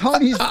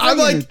 Tony's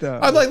bringing it though.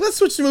 I'm like, let's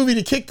switch the movie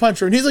to Kick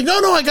Puncher, and he's like,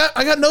 no, I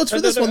got notes for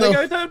this one though.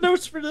 I got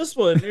notes for this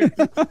one.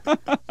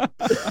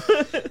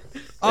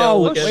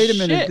 Oh, wait a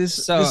minute. Shit.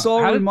 This So, all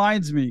how did-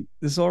 reminds me.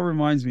 This all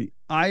reminds me.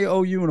 I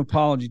owe you an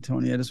apology,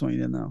 Tony. I just want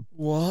you to know.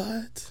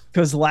 What?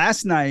 Because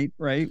last night,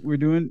 right, we're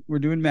doing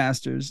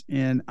Masters,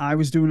 and I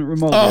was doing it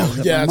remotely. I Oh was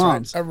at yeah, my that's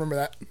mom's, right. I remember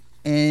that.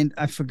 and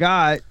I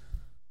forgot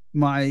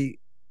my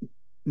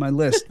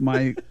list,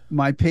 my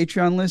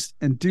Patreon list,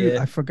 and dude,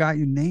 Yeah. I forgot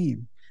your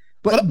name.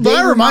 But I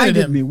they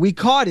reminded him. me. We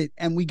caught it,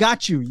 and we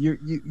got you.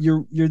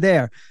 You're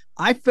there.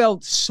 I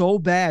felt so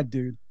bad,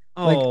 dude.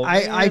 Oh,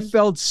 I man.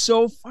 felt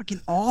so fucking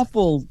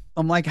awful.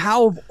 I'm like,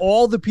 how of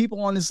all the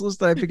people on this list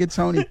that I forget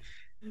Tony?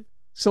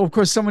 So of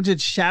course someone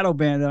did shadow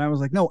ban, and I was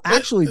like, no,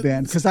 actually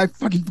ban, because I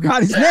fucking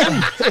forgot his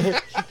name.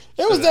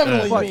 It was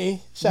definitely But me.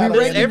 we Shadow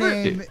read banned. the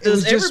name. It Does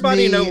was just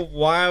everybody me. know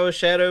why I was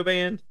shadow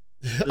banned?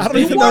 I don't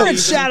You even know. wanted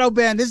shadow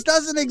ban. This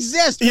doesn't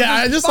exist. Yeah,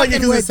 I just like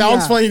it because it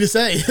sounds funny to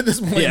say at this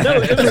point. Yeah. No,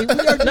 it was, We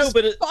are no, just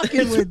but it,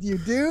 fucking with you,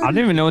 dude. I don't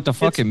even know what the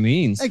fuck it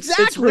means.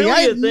 Exactly. really I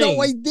a have no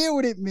thing. idea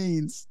what it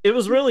means. it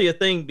was really a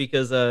thing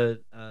because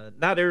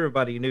not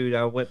everybody knew that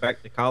I went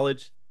back to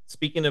college.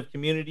 Speaking of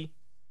Community,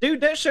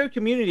 dude, that show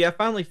Community, I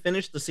finally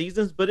finished the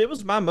seasons, but it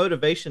was my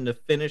motivation to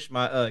finish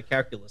my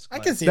calculus I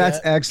class. can see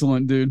That's that.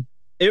 excellent, dude.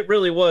 It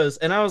really was,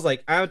 and I was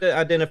like, I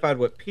identified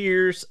with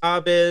Pierce,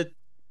 Abed,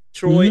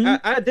 Troy.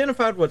 Mhm. I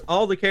identified with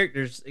all the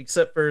characters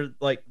except for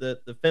like the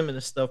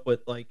feminist stuff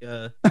with like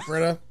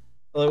Britta.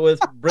 with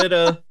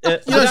Britta.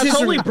 But know, I she's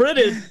totally from-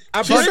 Britted.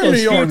 I she's from Britted New a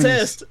few York.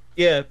 tests.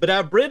 Yeah, but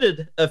I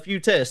Britted a few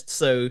tests,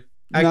 so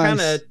I Nice. kind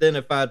of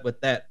identified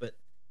with that. But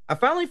I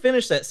finally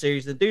finished that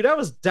series, and dude, I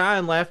was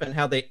dying laughing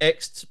how they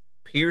X'd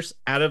Pierce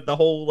out of the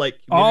whole like.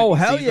 Oh Community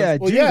hell season. yeah,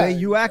 Well, dude! yeah.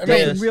 You act I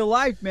mean- up in real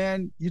life,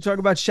 man. You talk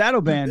about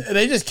shadow ban.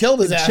 They just killed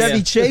his ass. Chevy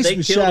Yeah, Chase they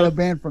was killed shadow him.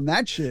 banned from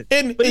that shit.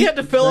 And But he had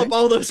to fill up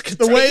all those the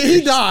containers. way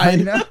he I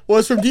died know.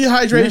 was from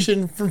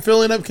dehydration from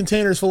filling up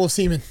containers full of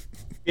semen.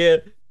 Yeah.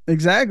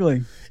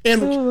 Exactly.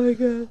 And Oh my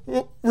god.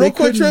 real They quick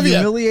couldn't trivia: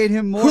 humiliate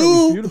him more. It was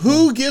who beautiful.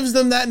 who gives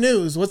them that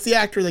news? What's the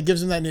actor that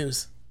gives them that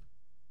news?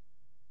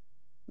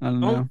 I don't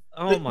know.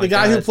 Oh my The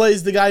guy god. who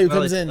plays the guy who Well,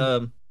 comes in.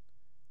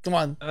 Come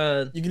on,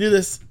 you can do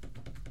this.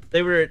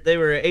 They were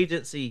an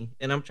agency,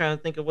 and I'm trying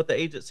to think of what the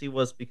agency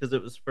was because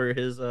it was for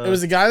his. It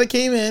was the guy that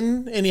came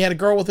in, and he had a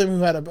girl with him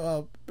who had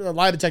a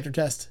lie detector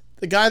test.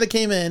 The guy that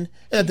came in,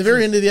 and at the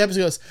very end of the episode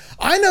goes,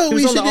 "I know what He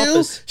we was should on The do.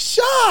 Office.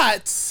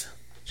 Shots."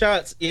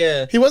 Shots.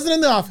 Yeah, He wasn't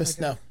in the office.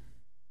 No,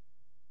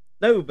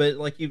 no, but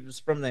like he was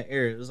from that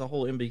era. It was a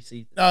whole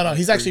NBC. no.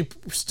 He's actually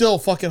still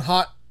fucking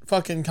hot,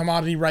 fucking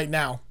commodity right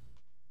now.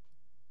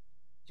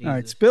 Jesus. All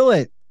right, spill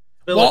it.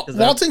 Spill it, 'cause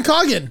Walton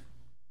Coggin.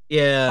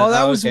 Yeah. Oh,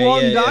 that was okay,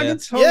 Walton yeah,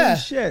 Goggins? Holy Yeah.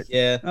 shit.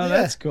 Yeah. Oh, Yeah.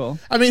 that's cool.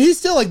 I mean, he's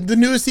still like the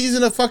newest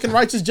season of fucking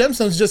Righteous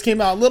Gemstones just came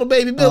out. Little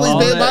baby Billy's Oh,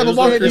 Bible that- it was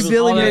Baby It was Bunkers.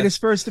 Billy all made that. his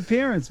first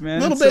appearance, man.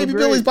 Little It's so baby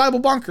great. Billy's Bible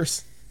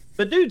Bunkers.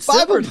 But dude,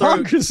 Bible Silverthroat.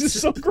 Bunkers is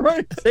so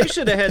great. They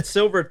should have had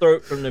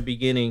Silverthroat from the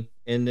beginning,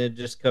 and then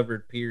just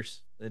covered Pierce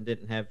and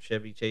didn't have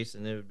Chevy Chase,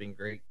 and it would have been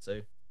great.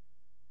 So,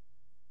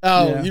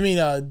 Oh, Yeah. you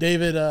mean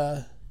David?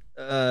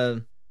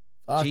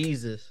 Fuck.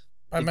 Jesus,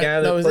 I the might-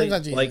 guy no, that his played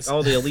name's not like Jesus.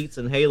 all the elites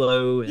in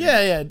Halo, and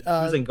Yeah, he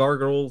yeah. was in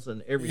Gargoyles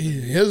and He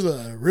everything. has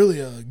a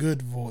really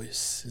good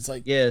voice. It's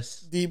like Yes,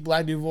 deep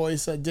black dude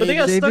voice. but they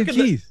got David, stuck David in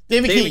the, Keith.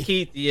 David David Keith.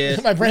 Keith.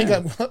 Yeah, My brain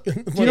Yeah. got. Do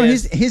you know Yeah.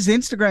 his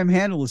Instagram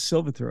handle is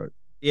Silverthroat?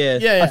 yeah,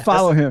 Yeah, yeah. I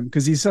follow him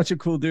because he's such a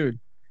cool dude.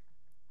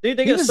 Dude,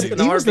 they He got was- stuck in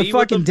he the was the RV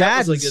with fucking them.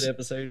 That was a dad. good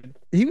episode.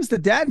 He was the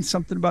dad in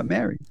Something About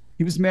Mary.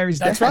 He was Mary's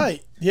That's dad.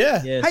 right.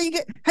 Yeah. Yeah, How you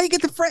get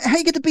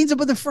the beans up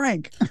with the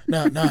Frank?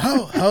 Now,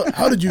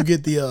 how did you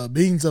get the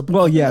beans up?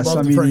 Well, yes, above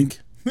I the mean, Frank?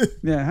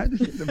 Yeah, how did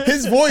you get the-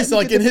 His voice, how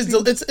like did in you his, get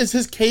the beans? it's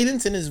his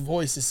cadence and his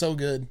voice is so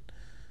good.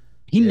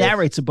 He Yes.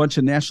 narrates a bunch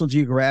of National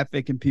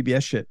Geographic and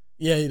PBS shit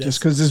Yeah, he does. just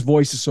because his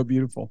voice is so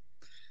beautiful.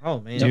 oh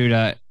man, Dude,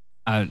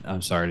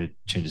 I'm sorry to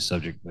change the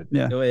subject, but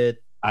Yeah. go ahead.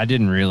 I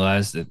didn't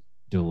realize that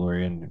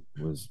DeLorean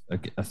was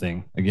a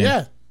thing again.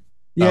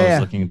 Yeah, I was Yeah,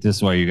 looking at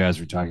this while you guys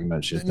were talking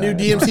about shit. the new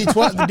that I had no DMC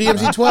 12. The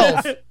DMC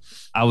 12.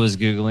 I was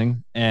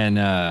googling, and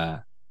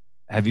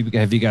have you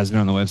guys been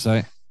on the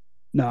website?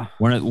 no,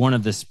 One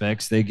of the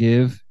specs they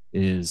give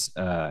is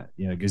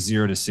goes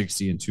 0 to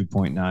 60 in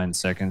 2.9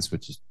 seconds,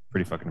 which is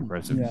pretty fucking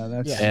impressive. yeah,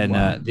 that's Yeah. And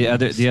wow. the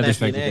other Snappy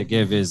spec that they neck.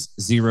 give is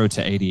 0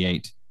 to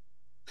 88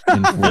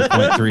 in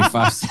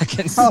 4.35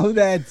 seconds. Oh,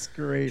 that's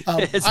great.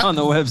 It's on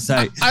the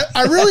website.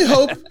 I really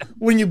hope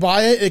when you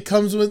buy it, it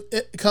comes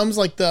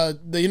like the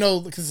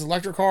because it's an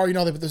electric car. You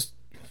know they put this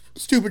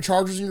stupid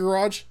chargers in your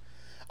garage.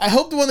 I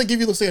hope the one they give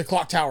you looks like a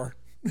clock tower.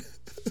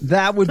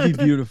 That would be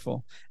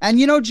beautiful. And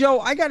you know, Joe,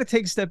 I got to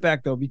take a step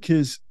back though,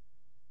 because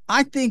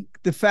I think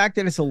the fact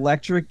that it's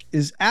electric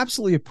is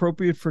absolutely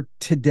appropriate for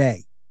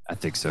today. I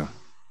think so.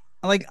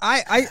 Like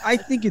I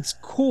think it's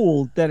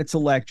cool that it's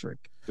electric.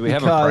 Do we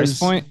have a price because-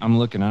 point? I'm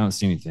looking. I don't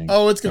see anything.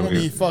 Oh, it's gonna Over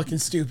be here. fucking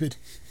stupid.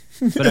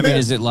 But I mean,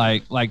 is it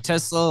like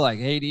Tesla, like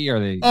 80? Are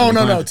they? Oh are they no,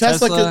 going no, for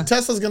Tesla?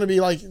 Tesla's gonna be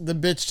like the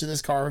bitch to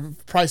this car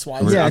price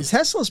wise. Yeah, Really?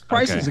 Tesla's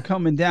prices Okay. are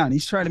coming down.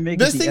 He's trying to make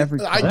This it the thing-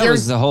 every I car. That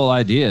was the whole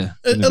idea.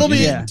 It'll be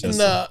Yeah. in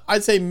the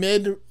I'd say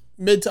mid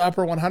to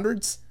upper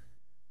 100s.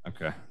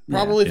 Okay.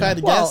 Probably if I had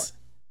to Well, guess.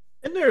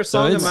 Isn't there a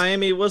song in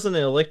Miami? Wasn't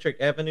it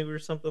Electric Avenue or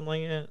something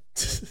like that?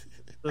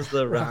 Was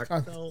the rock?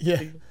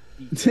 Yeah.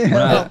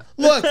 Well,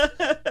 look,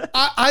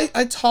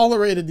 I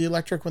tolerated the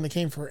electric when they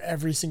came for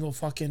every single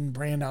fucking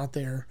brand out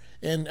there,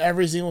 and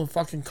every single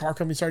fucking car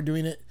company started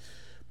doing it.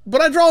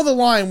 But I draw the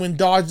line when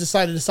Dodge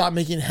decided to stop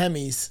making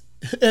Hemis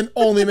and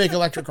only make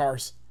electric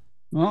cars.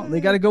 Well, they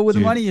got to go where the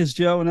money is,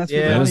 Joe, and that's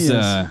where the money is.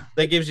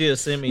 That gives you a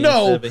semi.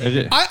 No,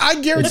 I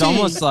guarantee.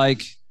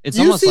 It's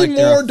almost like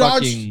more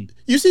Dodge.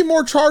 You see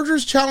more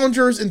Chargers,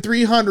 Challengers, and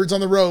 300s on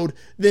the road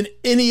than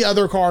any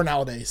other car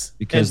nowadays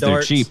because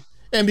they're cheap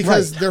and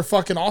because they're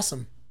fucking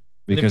awesome.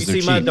 Because if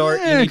you see my Dart,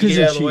 you need to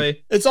get out of the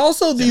way. It's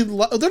also they're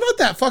not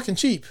that fucking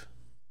cheap.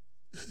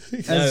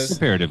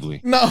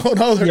 Comparatively, no,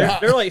 they're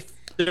not.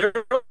 They're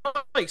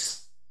like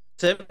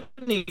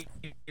 70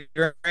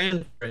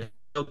 grand for a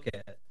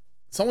Hellcat.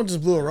 Someone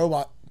just blew a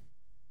robot.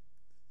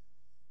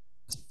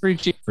 It's pretty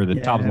cheap for the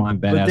top of the line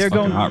badass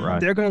fucking hot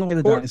rod. They're going to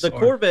the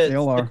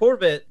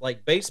Corvette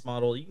like base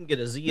model. You can get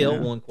a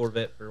ZL1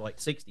 Corvette for like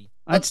 60.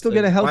 I'd still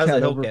get a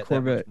Hellcat over a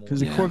Corvette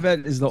because the Corvette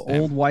is the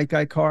old white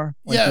guy car.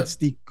 It's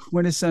the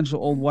quintessential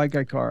old white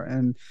guy car,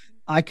 and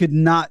I could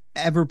not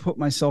ever put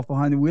myself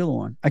behind the wheel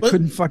on. I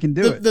couldn't fucking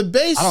do it. The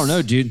base, I don't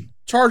know, dude.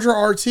 Charger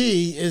RT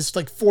is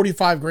like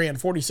 45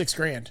 grand, 46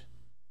 grand.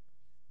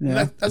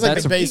 Yeah, that's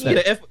like the base. You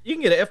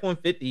can get an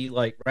F-150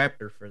 like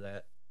Raptor for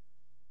that.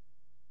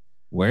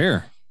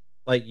 Where?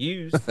 Like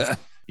used?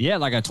 Yeah,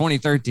 like a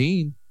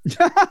 2013. Maybe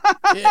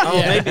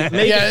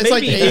it's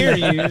like here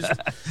used.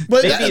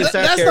 But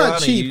that's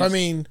not cheap. Used. I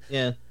mean,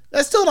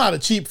 that's still not a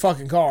cheap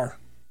fucking car.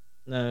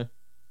 No,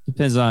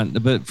 depends on.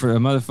 But for a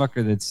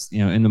motherfucker that's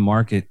in the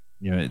market,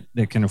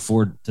 that can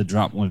afford to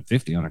drop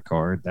 150 on a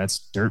car, that's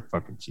dirt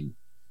fucking cheap.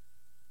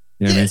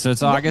 You know what I mean? So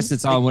it's all, I guess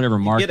it's all whatever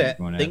market you're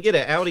going at. They can get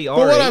an Audi R8.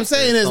 But what I'm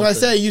saying is, when I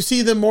say you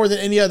see them more than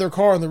any other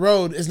car on the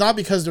road, is not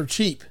because they're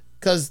cheap.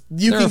 Because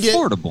they're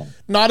affordable.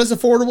 Not as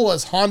affordable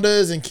as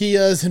Hondas and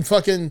Kias and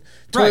fucking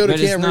Toyota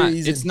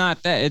Camrys. It's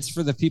not that. It's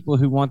for the people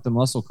who want the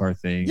muscle car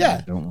thing.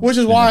 Yeah, which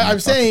is why I'm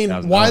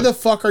saying, why the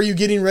fuck are you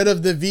getting rid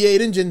of the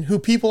V8 engine who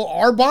people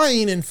are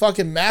buying in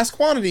fucking mass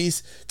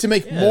quantities to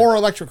make more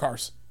electric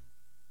cars?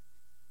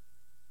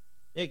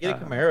 Yeah,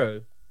 get a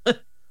Camaro.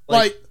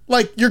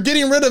 Like you're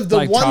getting rid of the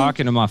like one.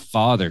 Talking to my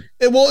father.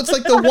 It's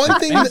like the one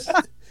thing.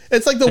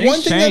 It's like the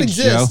one thing that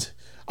exists. Joe.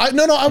 I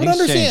would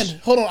understand.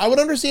 Changed. Hold on, I would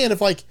understand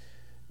if like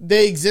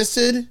they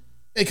existed,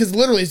 because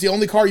literally it's the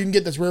only car you can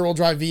get that's rear wheel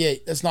drive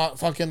V8. That's not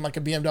fucking like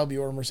a BMW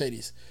or a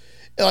Mercedes.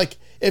 Like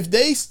if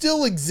they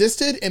still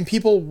existed and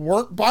people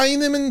weren't buying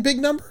them in big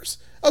numbers,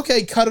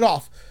 okay, cut it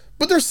off.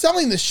 But they're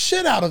selling the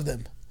shit out of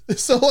them.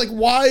 So like,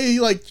 why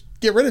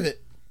get rid of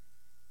it?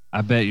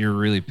 I bet you're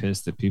really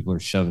pissed that people are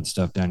shoving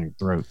stuff down your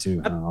throat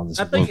too.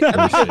 I think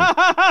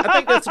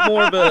that's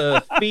more of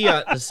a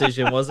fiat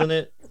decision, wasn't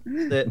it?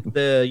 That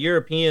the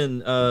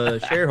European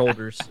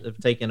shareholders have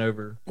taken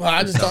over. Well,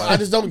 I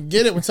just don't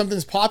get it. When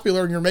something's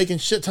popular and you're making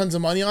shit tons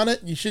of money on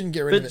it, you shouldn't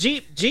get rid of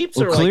it. But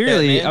Jeeps are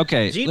clearly like that, man.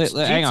 Okay. Jeeps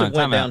hang on,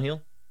 went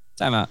downhill.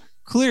 Time out.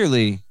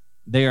 Clearly,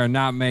 they are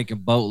not making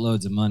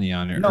boatloads of money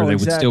on it, or they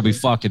would still be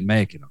fucking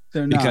making them.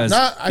 They're not. Because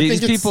I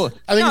think it's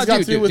got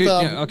to do with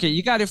okay,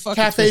 you got it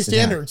fucking cafe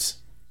standards.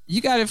 You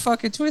got it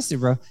fucking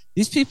twisted, bro.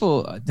 These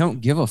people don't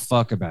give a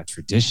fuck about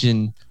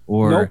tradition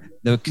or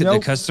the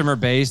customer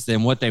base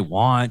and what they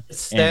want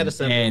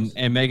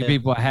and making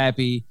people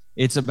happy.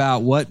 It's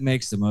about what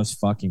makes the most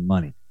fucking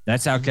money.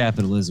 That's how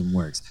capitalism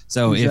works.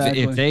 So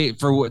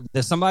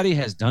if somebody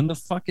has done the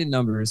fucking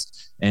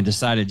numbers and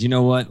decided, you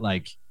know what,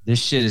 like this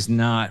shit is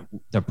not,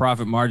 the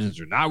profit margins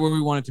are not where we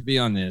want it to be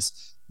on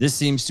this. This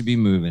seems to be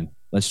moving.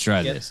 Let's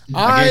try this.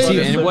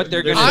 I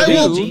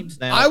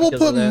will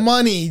put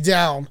money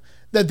down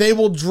that they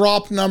will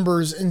drop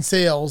numbers in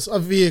sales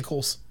of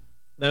vehicles.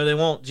 No, they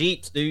won't.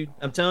 Jeeps, dude.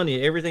 I'm telling you,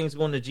 everything's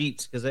going to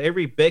Jeeps because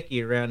every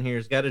Becky around here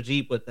has got a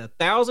Jeep with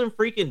 1,000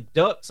 freaking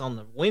ducks on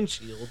the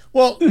windshield.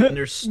 Well, and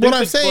their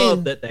stupid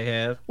club that they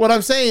have. What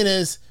I'm saying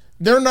is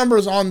their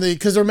numbers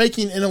because they're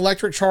making an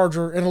electric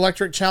Charger, an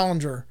electric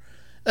Challenger,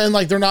 and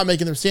like they're not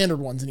making their standard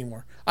ones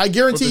anymore. I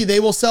guarantee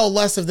they will sell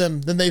less of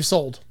them than they've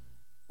sold.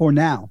 For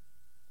now.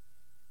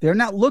 They're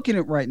not looking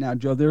at right now,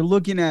 Joe. They're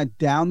looking at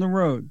down the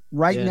road.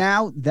 Right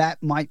now, that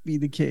might be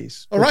the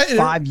case. All right.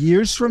 5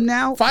 years from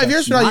now,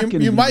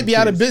 you might be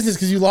out of business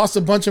because you lost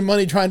a bunch of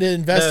money trying to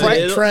invest in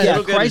a trend. Yeah,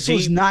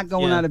 Chrysler's not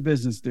going out of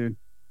business, dude.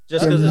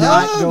 They're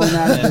not going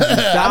out of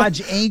business.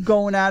 Dodge ain't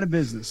going out of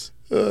business.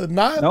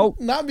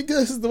 Not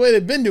because it's the way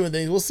they've been doing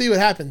things. We'll see what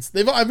happens.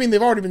 They've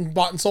already been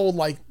bought and sold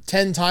like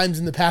 10 times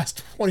in the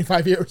past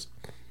 25 years.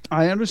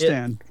 I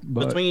understand.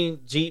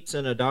 Between Jeeps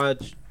and a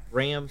Dodge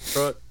Ram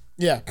truck.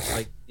 Yeah.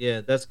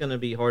 That's going to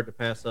be hard to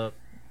pass up,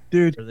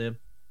 dude, for them.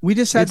 We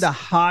just had the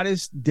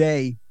hottest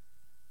day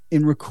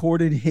in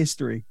recorded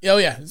history. Oh,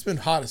 yeah. It's been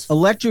hot as fuck.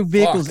 Electric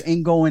vehicles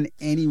ain't going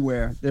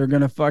anywhere. They're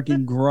going to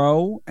fucking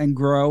grow and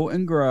grow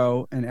and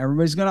grow, and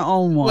everybody's going to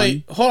own one.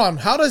 Wait, hold on.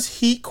 How does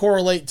heat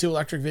correlate to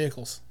electric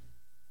vehicles?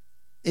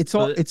 It's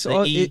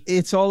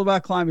all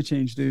about climate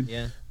change, dude.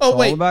 Yeah.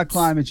 All about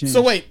climate change.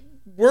 So wait,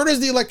 where does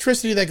the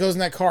electricity that goes in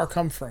that car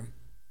come from?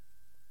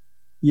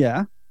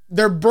 Yeah.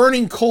 They're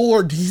burning coal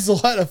or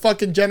diesel at a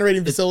fucking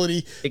generating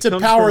facility to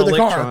comes power from the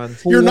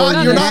electrons. car. You're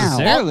not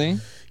necessarily.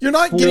 You're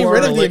not getting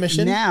rid of the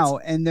emissions now,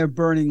 and they're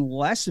burning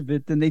less of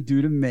it than they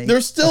do to make. There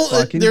still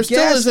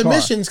is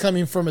emissions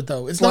coming from it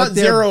though. It's not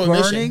zero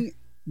emission.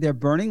 They're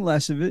burning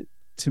less of it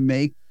to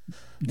make.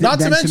 Not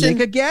to mention, to make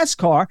a gas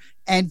car,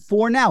 and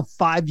for now,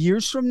 5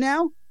 years from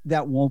now,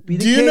 that won't be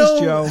the case. Do you know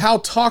Joe. how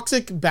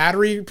toxic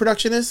battery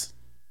production is,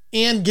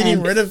 and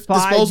getting rid of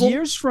disposal? 5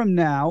 years from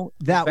now,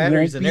 that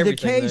won't be the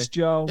case,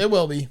 Joe. It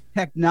will be.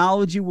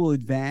 Technology will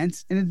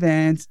advance and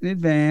advance and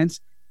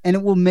advance, and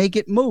it will make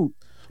it moot.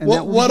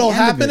 What'll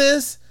happen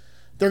is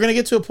they're going to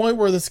get to a point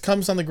where this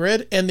comes on the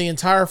grid and the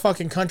entire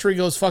fucking country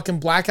goes fucking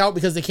blackout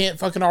because they can't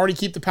fucking already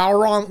keep the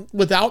power on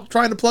without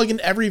trying to plug in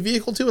every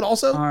vehicle to it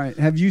also. All right.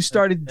 Have you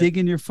started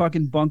digging your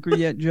fucking bunker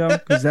yet, Joe?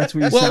 Because that's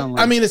what you sound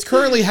like. I mean, it's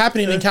currently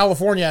happening in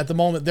California at the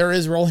moment. There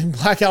is rolling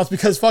blackouts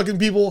because fucking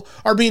people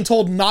are being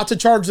told not to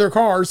charge their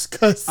cars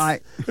because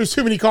there's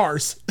too many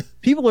cars.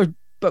 People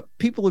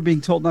are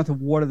being told not to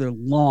water their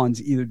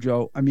lawns either,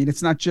 Joe. I mean,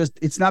 it's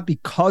not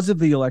because of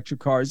the electric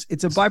cars.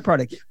 It's a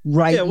byproduct.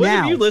 Right now.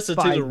 Have you listened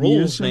to the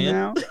rules,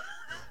 man?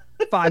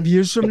 5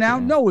 years from now,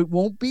 no, it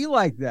won't be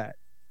like that.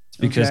 It's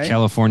because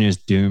California is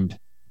doomed.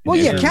 Well,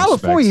 yeah,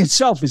 California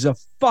itself is a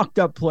fucked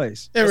up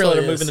place. It really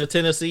is. Moving to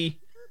Tennessee.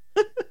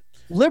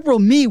 Liberal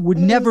me would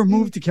never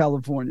move to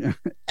California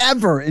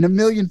ever in a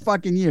million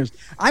fucking years.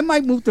 I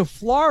might move to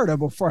Florida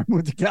before I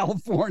move to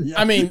California.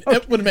 I mean,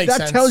 it would make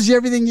sense. That tells you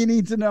everything you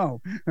need to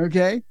know.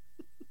 Okay.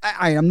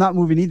 I'm not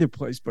moving either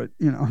place, but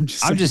I'm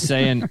just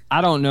saying,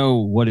 I don't know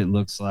what it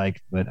looks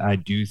like, but I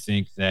do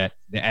think that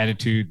the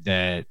attitude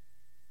that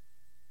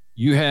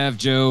you have,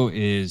 Joe,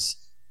 is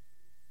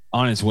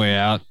on its way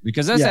out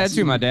because that's the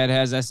attitude my dad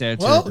has. That's the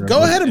attitude. Well,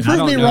 go ahead and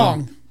prove me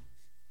wrong.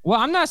 Well,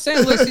 I'm not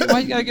saying, listen, why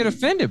you gotta get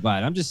offended by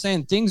it? I'm just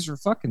saying things are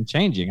fucking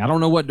changing. I don't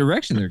know what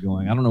direction they're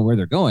going. I don't know where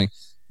they're going,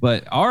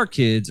 but our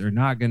kids are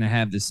not going to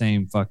have the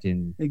same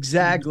fucking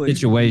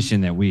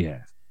situation that we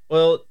have.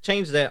 Well,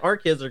 change that. Our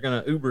kids are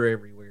going to Uber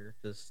everywhere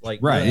because, like,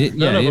 right.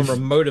 none of them are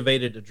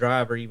motivated to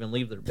drive or even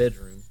leave their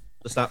bedroom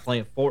to stop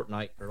playing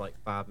Fortnite for like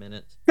 5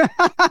 minutes.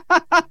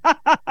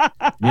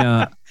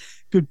 Yeah,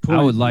 good point.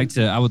 I would like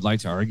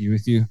to argue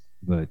with you,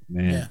 but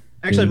man,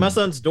 actually, my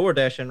son's door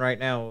dashing right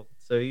now.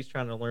 So he's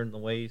trying to learn the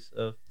ways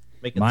of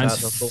making.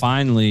 Mine's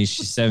finally.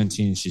 She's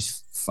 17.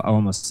 She's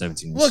almost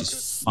 17. Look,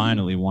 she's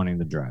finally wanting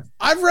to drive.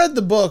 I've read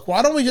the book.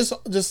 Why don't we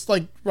just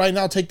like right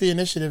now take the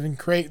initiative and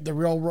create the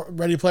real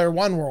Ready Player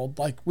One world?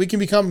 Like we can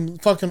become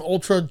fucking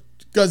ultra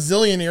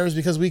gazillionaires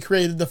because we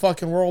created the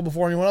fucking world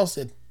before anyone else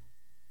did.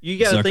 You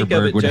got to think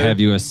of it, would Joe.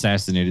 Have you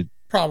assassinated?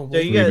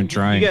 Probably. You got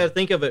to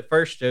think of it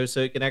first, Joe, so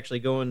it can actually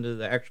go into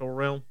the actual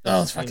realm.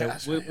 Oh, it's fucking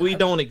we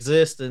don't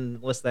exist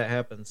unless that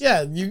happens.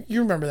 Yeah, you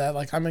remember that.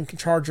 Like, I'm in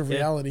charge of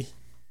reality.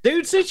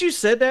 Dude, since you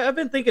said that, I've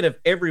been thinking of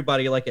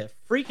everybody like a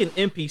freaking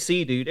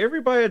NPC, dude.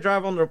 Everybody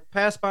I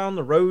pass by on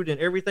the road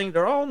and everything,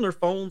 they're all on their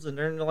phones and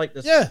they're in like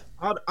this. Yeah,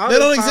 they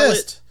don't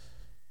exist.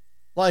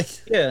 Like,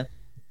 yeah.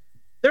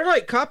 They're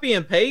like copy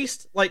and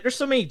paste. Like there's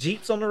so many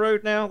Jeeps on the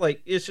road now.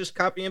 Like it's just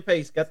copy and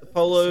paste. Got the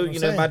polo.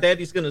 My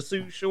daddy's gonna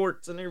sue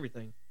shorts and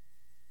everything.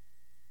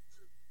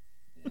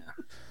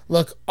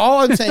 Look, all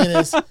I'm saying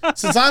is,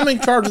 since I'm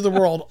in charge of the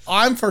world,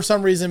 I'm for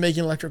some reason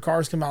making electric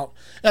cars come out,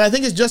 and I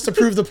think it's just to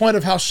prove the point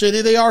of how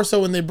shitty they are. So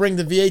when they bring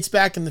the V8s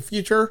back in the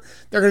future,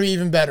 they're gonna be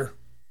even better.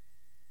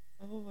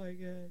 Oh my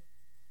god!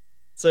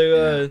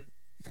 So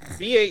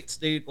V8s,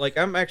 dude. Like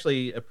I'm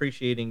actually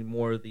appreciating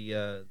more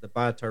the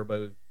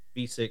bi-turbo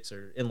V6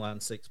 or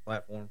inline 6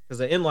 platform because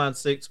the inline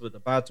 6 with the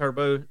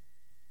bi-turbo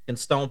can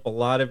stomp a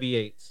lot of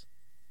V8s.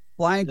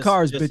 Flying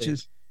cars,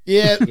 bitches.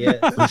 Yeah,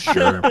 for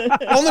sure.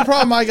 Only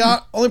problem I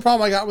got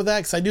with that,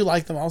 because I do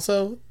like them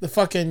also, the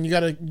fucking, you got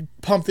to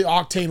pump the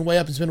octane way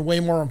up and spend way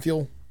more on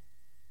fuel.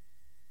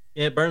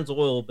 Yeah, it burns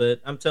oil, but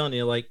I'm telling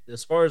you, like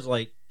as far as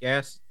like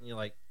gas,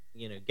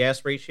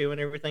 gas ratio and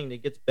everything,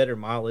 it gets better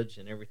mileage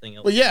and everything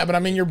else. Well, yeah, but I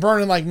mean, you're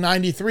burning like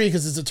 93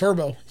 because it's a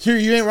turbo.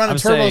 You ain't running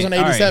turbos on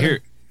 87.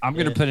 Right, I'm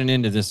going to put an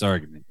end to this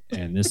argument,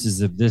 and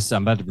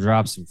I'm about to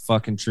drop some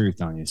fucking truth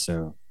on you,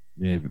 so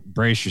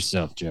brace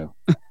yourself, Joe.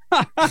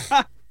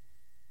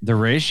 The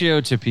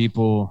ratio to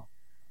people,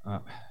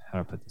 how do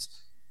I put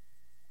this?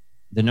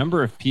 The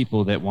number of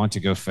people that want to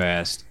go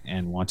fast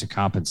and want to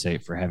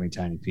compensate for having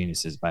tiny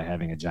penises by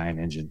having a giant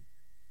engine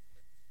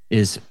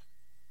is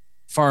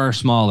far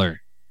smaller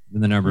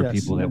than the number of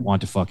people that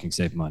want to fucking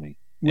save money.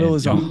 Will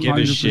is don't give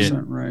a shit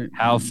right.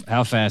 how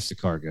fast the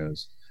car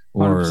goes.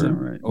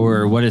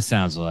 Or what it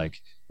sounds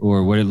like,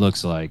 or what it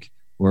looks like,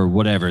 or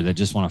whatever. They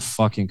just want a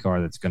fucking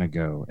car that's going to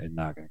go and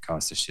not going to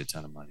cost a shit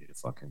ton of money to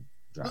fucking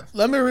drive.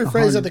 Let me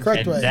rephrase it the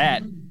correct way.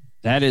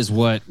 That is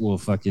what will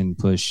fucking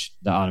push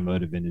the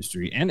automotive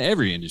industry and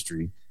every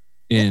industry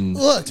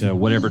to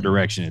whatever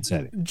direction it's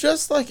headed.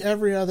 Just like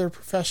every other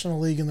professional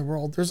league in the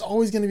world, there's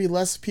always going to be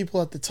less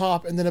people at the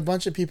top and then a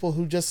bunch of people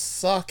who just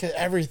suck at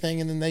everything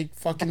and then they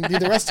fucking do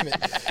the rest of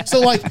it. So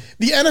like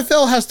the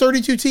NFL has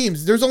 32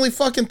 teams. There's only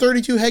fucking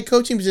 32 head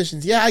coaching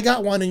positions. Yeah, I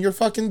got one and you're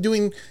fucking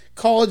doing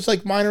college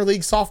like minor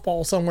league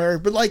softball somewhere,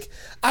 but like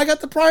I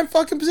got the prime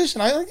fucking position.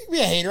 I don't be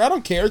a hater. I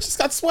don't care. It's just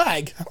got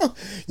swag.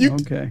 You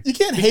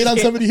can't hate on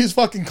somebody who's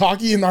fucking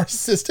cocky and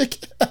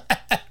narcissistic.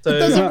 So it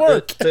doesn't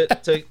work.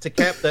 To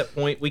cap that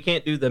point, we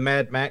can't do the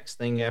Mad Max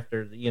thing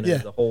after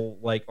the whole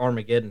like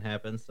Armageddon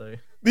happens. So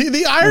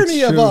the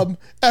irony of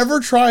ever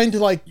trying to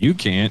like you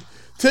can't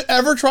to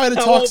ever try to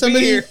talk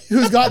somebody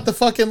who's got the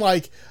fucking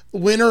like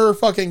winner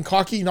fucking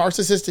cocky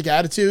narcissistic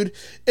attitude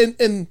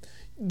and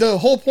the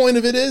whole point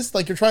of it is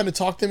like you're trying to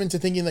talk them into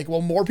thinking like,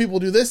 well, more people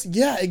do this.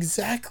 Yeah,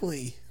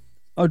 exactly.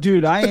 Oh,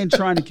 dude, I ain't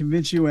trying to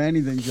convince you of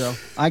anything, Joe.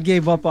 I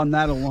gave up on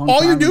that a long time ago.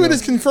 All you're doing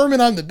is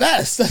confirming I'm the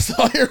best. That's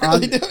all you're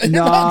really doing.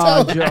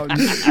 No, Joe.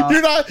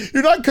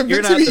 You're not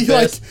convincing me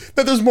like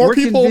that there's more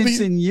people. We're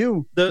convincing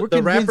you. The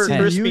rapper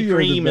Krispy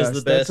Kreme is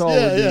the best. That's all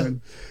we're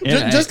doing.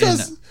 Just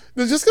because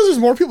there's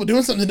more people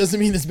doing something doesn't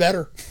mean it's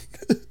better.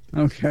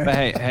 Okay.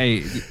 But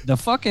hey, the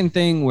fucking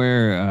thing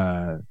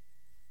where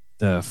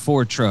the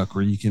Ford truck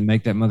where you can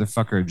make that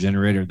motherfucker a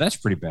generator, that's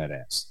pretty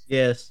badass.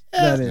 Yes.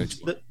 That is.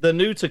 The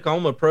new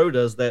Tacoma Pro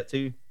does that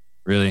too.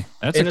 Really?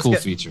 That's a cool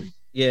feature.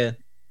 Yeah.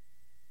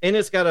 And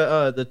it's got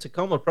the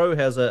Tacoma Pro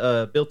has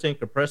a built-in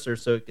compressor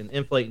so it can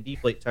inflate and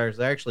deflate tires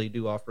that actually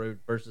do off-road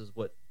versus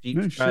what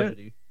Jeeps try to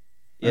do.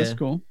 Yeah. That's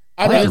cool.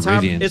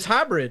 It's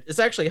hybrid. It's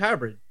actually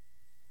hybrid.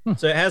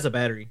 So it has a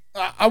battery.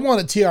 I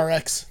want a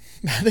TRX.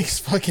 That thing's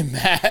fucking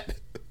mad.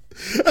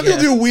 I think it'll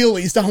do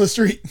wheelies down the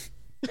street.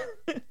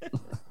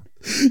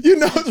 You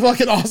know it's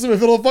fucking awesome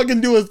if it'll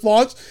fucking do its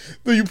launch.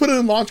 But you put it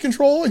in launch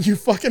control and you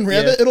fucking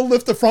ram it, it'll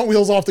lift the front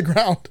wheels off the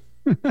ground.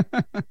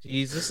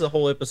 Jeez, this is a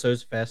whole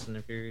episode's Fast and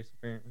the Furious,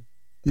 apparently.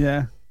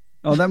 Yeah.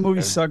 Oh, that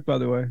movie sucked, by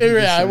the way.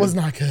 Yeah, it was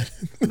not good.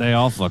 They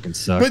all fucking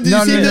suck. But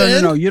no.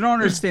 You don't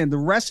understand. The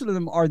rest of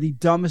them are the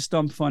dumbest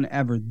dumb fun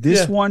ever.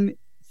 This one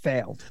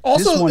failed.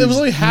 Also, it was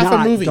only half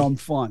a movie. Dumb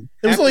fun.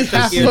 It was only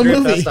half of a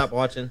movie. I stopped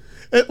watching.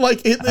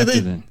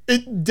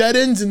 It dead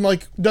ends and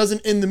like doesn't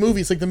end the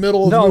movie. It's like the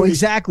middle of the movie. No,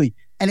 exactly.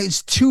 And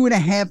it's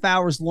 2.5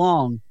 hours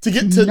long to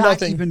get to not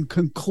nothing. Even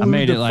conclude. I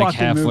made it like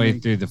halfway movie.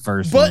 through the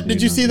first. But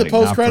did you see the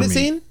post-credit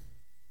scene?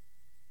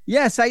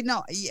 Yes, I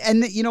know.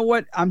 And you know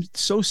what? I'm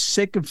so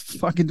sick of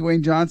fucking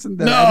Dwayne Johnson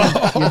that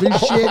I don't give a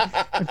shit.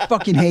 I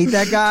fucking hate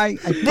that guy.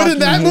 But in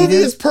that movie,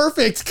 it's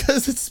perfect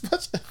because it's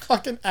such a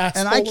fucking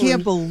asshole. And I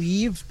can't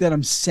believe that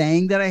I'm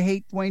saying that I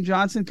hate Dwayne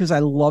Johnson because I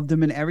loved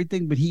him and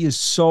everything, but he is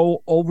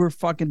so over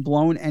fucking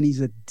blown and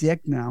he's a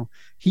dick now.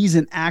 He's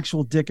an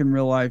actual dick in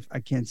real life.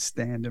 I can't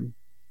stand him.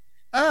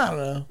 I don't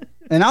know.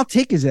 And I'll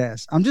take his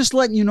ass. I'm just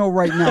letting you know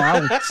right now. I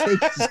will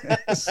take his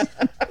ass.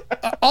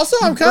 Also,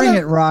 I'm kind of.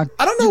 Bring it, Rock.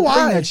 I don't know why.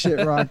 Bring that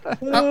shit, Rock.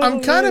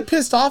 I'm kind of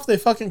pissed off they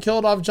fucking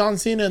killed off John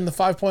Cena in the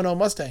 5.0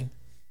 Mustang.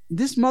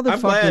 This motherfucker.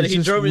 I'm glad he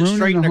drove it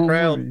straight in the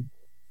crowd. Movie.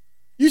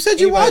 You said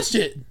you watched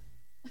it.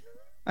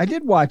 I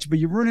did watch, but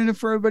you're ruining it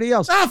for everybody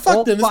else. Ah,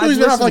 fuck them. This movie's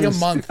been out for like a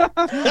month.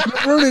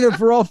 You're ruining it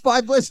for all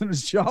 5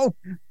 listeners, Joe.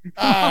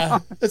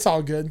 It's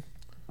all good.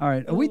 All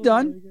right. Are we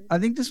done? I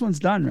think this one's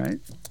done, right?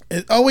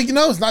 No,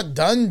 it's not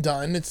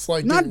done. It's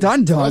like not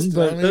done,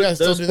 but we gotta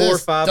still do 4 or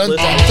this. 5 done.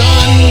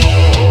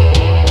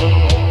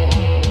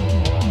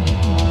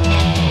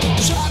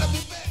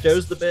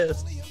 Joe's the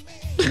best.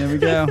 There we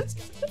go.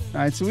 All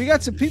right, so we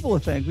got some people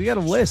to thank. We got a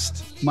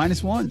list.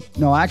 -1.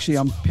 No, actually,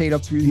 I'm paid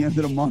up through the end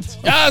of the month.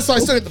 So I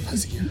still get the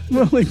pussy.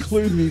 Will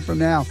include me from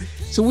now.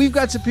 So we've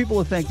got some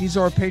people to thank. These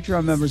are our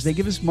Patreon members. They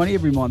give us money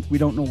every month. We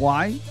don't know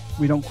why.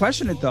 We don't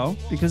question it, though,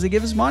 because they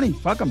give us money.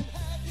 Fuck them.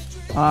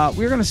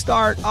 We're going to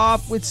start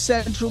off with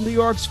Central New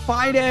York's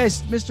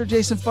finest, Mr.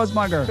 Jason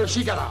Fuzzmugger.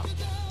 She got a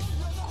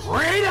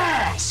great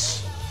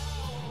ass.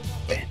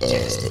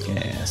 Fantastic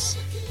ass.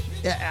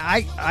 Yeah,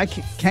 I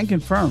can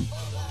confirm.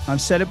 I've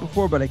said it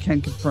before, but I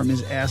can confirm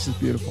his ass is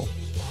beautiful.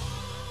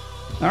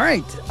 All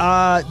right.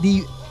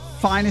 The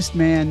finest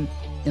man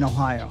in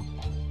Ohio.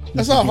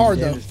 That's not hard,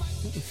 though.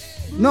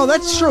 No,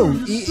 that's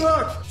true.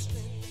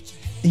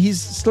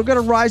 He's still got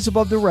to rise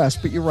above the rest,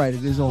 but you're right.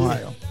 It is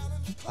Ohio.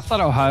 I thought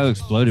Ohio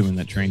exploded when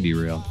that train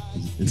derailed.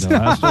 Is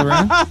Ohio still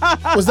around?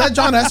 Was that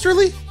John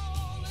Esterly?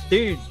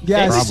 Dude,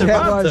 yes,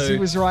 that was. He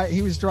was right.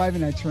 He was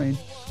driving that train.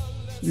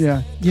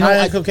 Yeah. You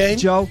know, cocaine?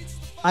 Joe,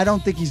 I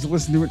don't think he's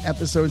listened to an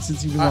episode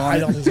since he was on. I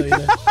don't think so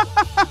either.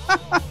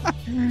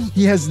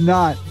 He has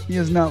not. He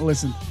has not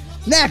listened.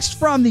 Next,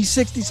 from the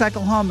 60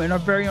 Cycle Hum and our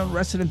very own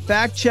resident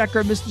fact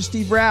checker, Mr.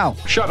 Steve Rao.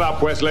 Shut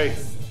up, Wesley.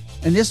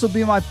 And this will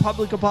be my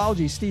public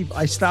apology. Steve,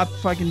 I stopped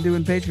fucking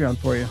doing Patreon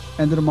for you.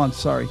 End of the month,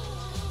 sorry.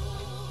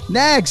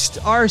 Next,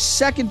 our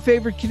second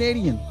favorite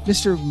Canadian,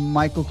 Mr.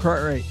 Michael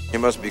Cartwright. You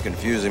must be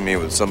confusing me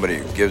with somebody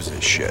who gives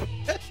a shit.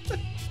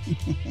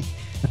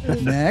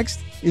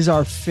 Next is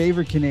our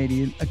favorite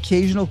Canadian,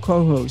 occasional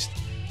co-host,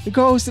 the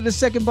co-host of the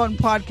Second Button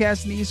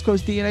Podcast and the East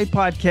Coast DNA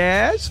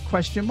Podcast, ?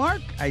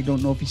 I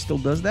don't know if he still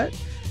does that.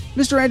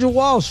 Mr. Angel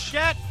Walsh.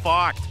 Get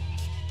fucked.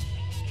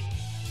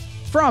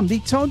 From the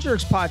Tone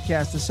Jerks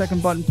podcast, the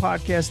Second Button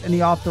podcast, and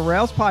the Off the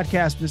Rails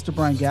podcast, Mr.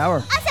 Brian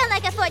Gower. I sound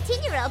like a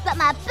 14-year-old, but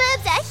my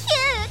boobs are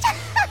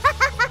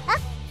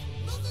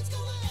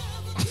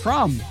huge.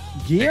 From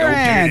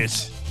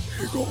Gearant,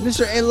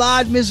 Mr.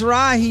 Elad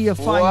Mizrahi of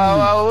Fine.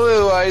 Wow,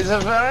 you guys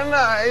are very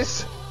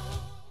nice.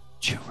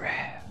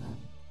 Giraffe.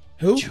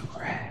 Who?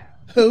 Giraffe.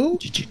 Who?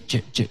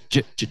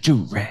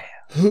 Giraffe.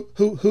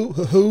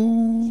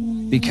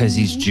 Who? Because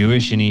he's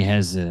Jewish and he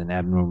has an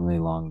abnormally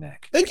long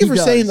neck. Thank you for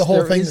saying the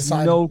whole thing,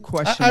 Simon. No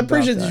question. I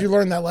appreciate that you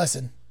learned that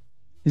lesson.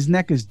 His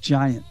neck is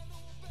giant.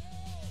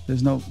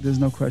 There's no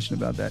question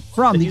about that.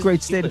 From the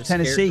great state of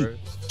Tennessee,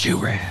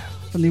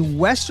 Giraffe. from the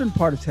western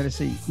part of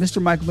Tennessee, Mr.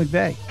 Michael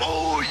McVeigh.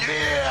 Oh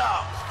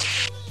yeah!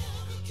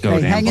 Go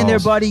Hey, hang in there,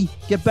 buddy.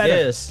 Get better.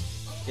 Yes,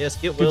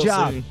 get well Good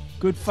job. soon.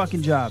 Good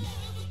fucking job.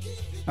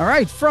 All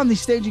right, from the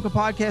Staging a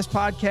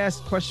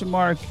Podcast, question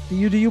mark, the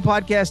You Do You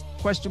podcast,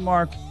 question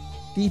mark,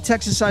 the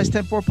Texas Size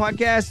 10-4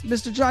 podcast,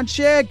 Mr. John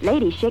Schick.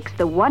 Lady Schick's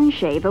the one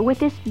shaver with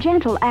this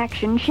gentle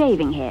action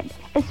shaving head,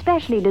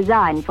 especially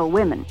designed for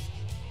women.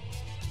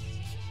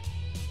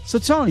 So,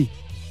 Tony,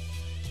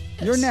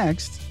 you're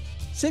next.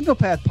 Signal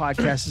Path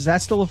podcast, is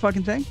that still a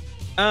fucking thing?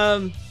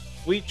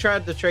 We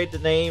tried to trade the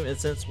name, and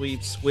since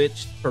we've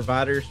switched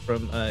providers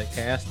from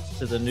Cast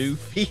to the new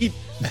feed,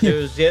 it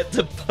was yet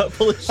to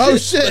publish. Oh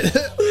shit!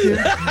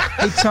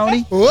 Hey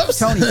Tony, Whoops.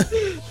 Tony,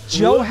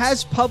 Joe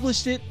has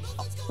published it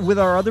with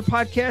our other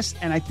podcast,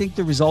 and I think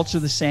the results are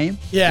the same.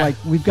 Yeah, like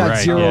we've got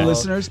zero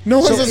listeners. No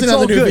one's so listening to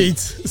the new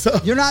beats. So.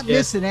 You're not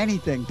missing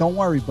anything. Don't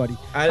worry, buddy.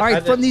 All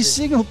right, from the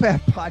Signal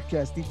Path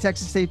podcast, the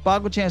Texas State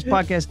Boggle Chance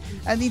podcast,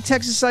 and the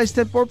Texas Size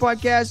 10-4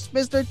 podcast,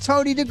 Mr.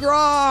 Tony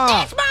DeGraw.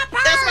 That's my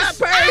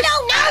purse. I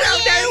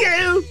don't know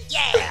you.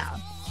 Yeah.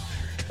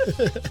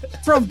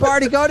 From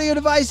Bardic Audio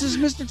Devices,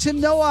 Mr.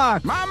 Tim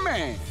Nowak. My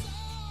man.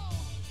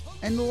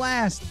 And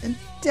last, and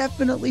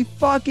definitely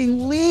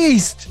fucking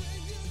least,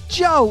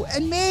 Joe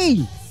and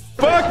me.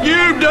 Fuck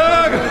you,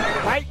 Doug.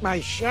 Bite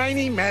my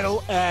shiny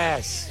metal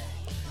ass.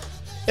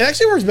 It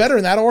actually works better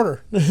in that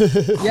order.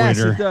 Yes,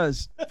 it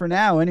does. For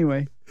now,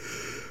 anyway.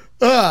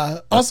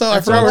 Also,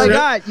 I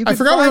forgot we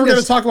were going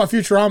to talk about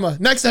Futurama.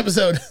 Next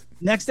episode.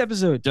 Next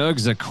episode.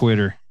 Doug's a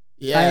quitter.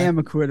 Yeah. I am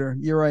a quitter.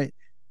 You're right.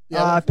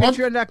 Yeah,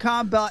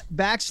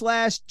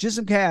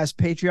 Patreon.com/JSMcast.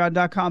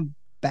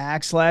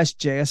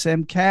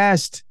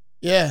 Patreon.com/JSMcast.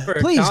 Yeah.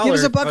 Please give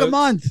us $1 a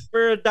month.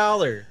 For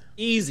 $1.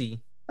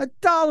 Easy.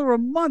 $1 a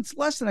month,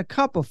 less than a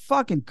cup of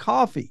fucking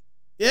coffee.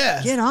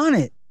 Yeah. Get on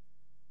it.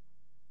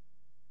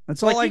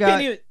 That's all I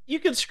got. You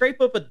can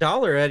scrape up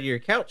 $1 out of your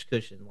couch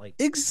cushion. Like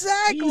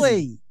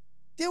exactly. Easy.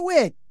 Do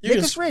it. You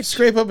Make us rich.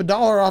 Scrape up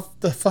 $1 off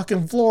the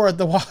fucking floor at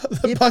the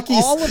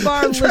Buc-ee's. All of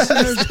our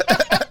listeners,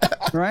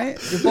 right?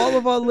 If all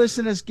of our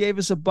listeners gave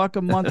us $1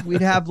 a month,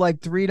 we'd have like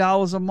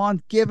 $3 a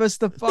month. Give us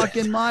the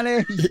fucking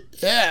money.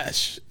 Yeah.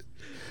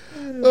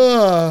 I'm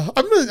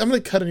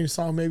gonna cut a new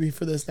song maybe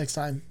for this next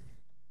time.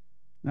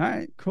 All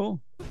right, cool.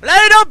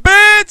 Later,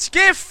 bitch.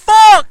 Get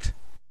fucked.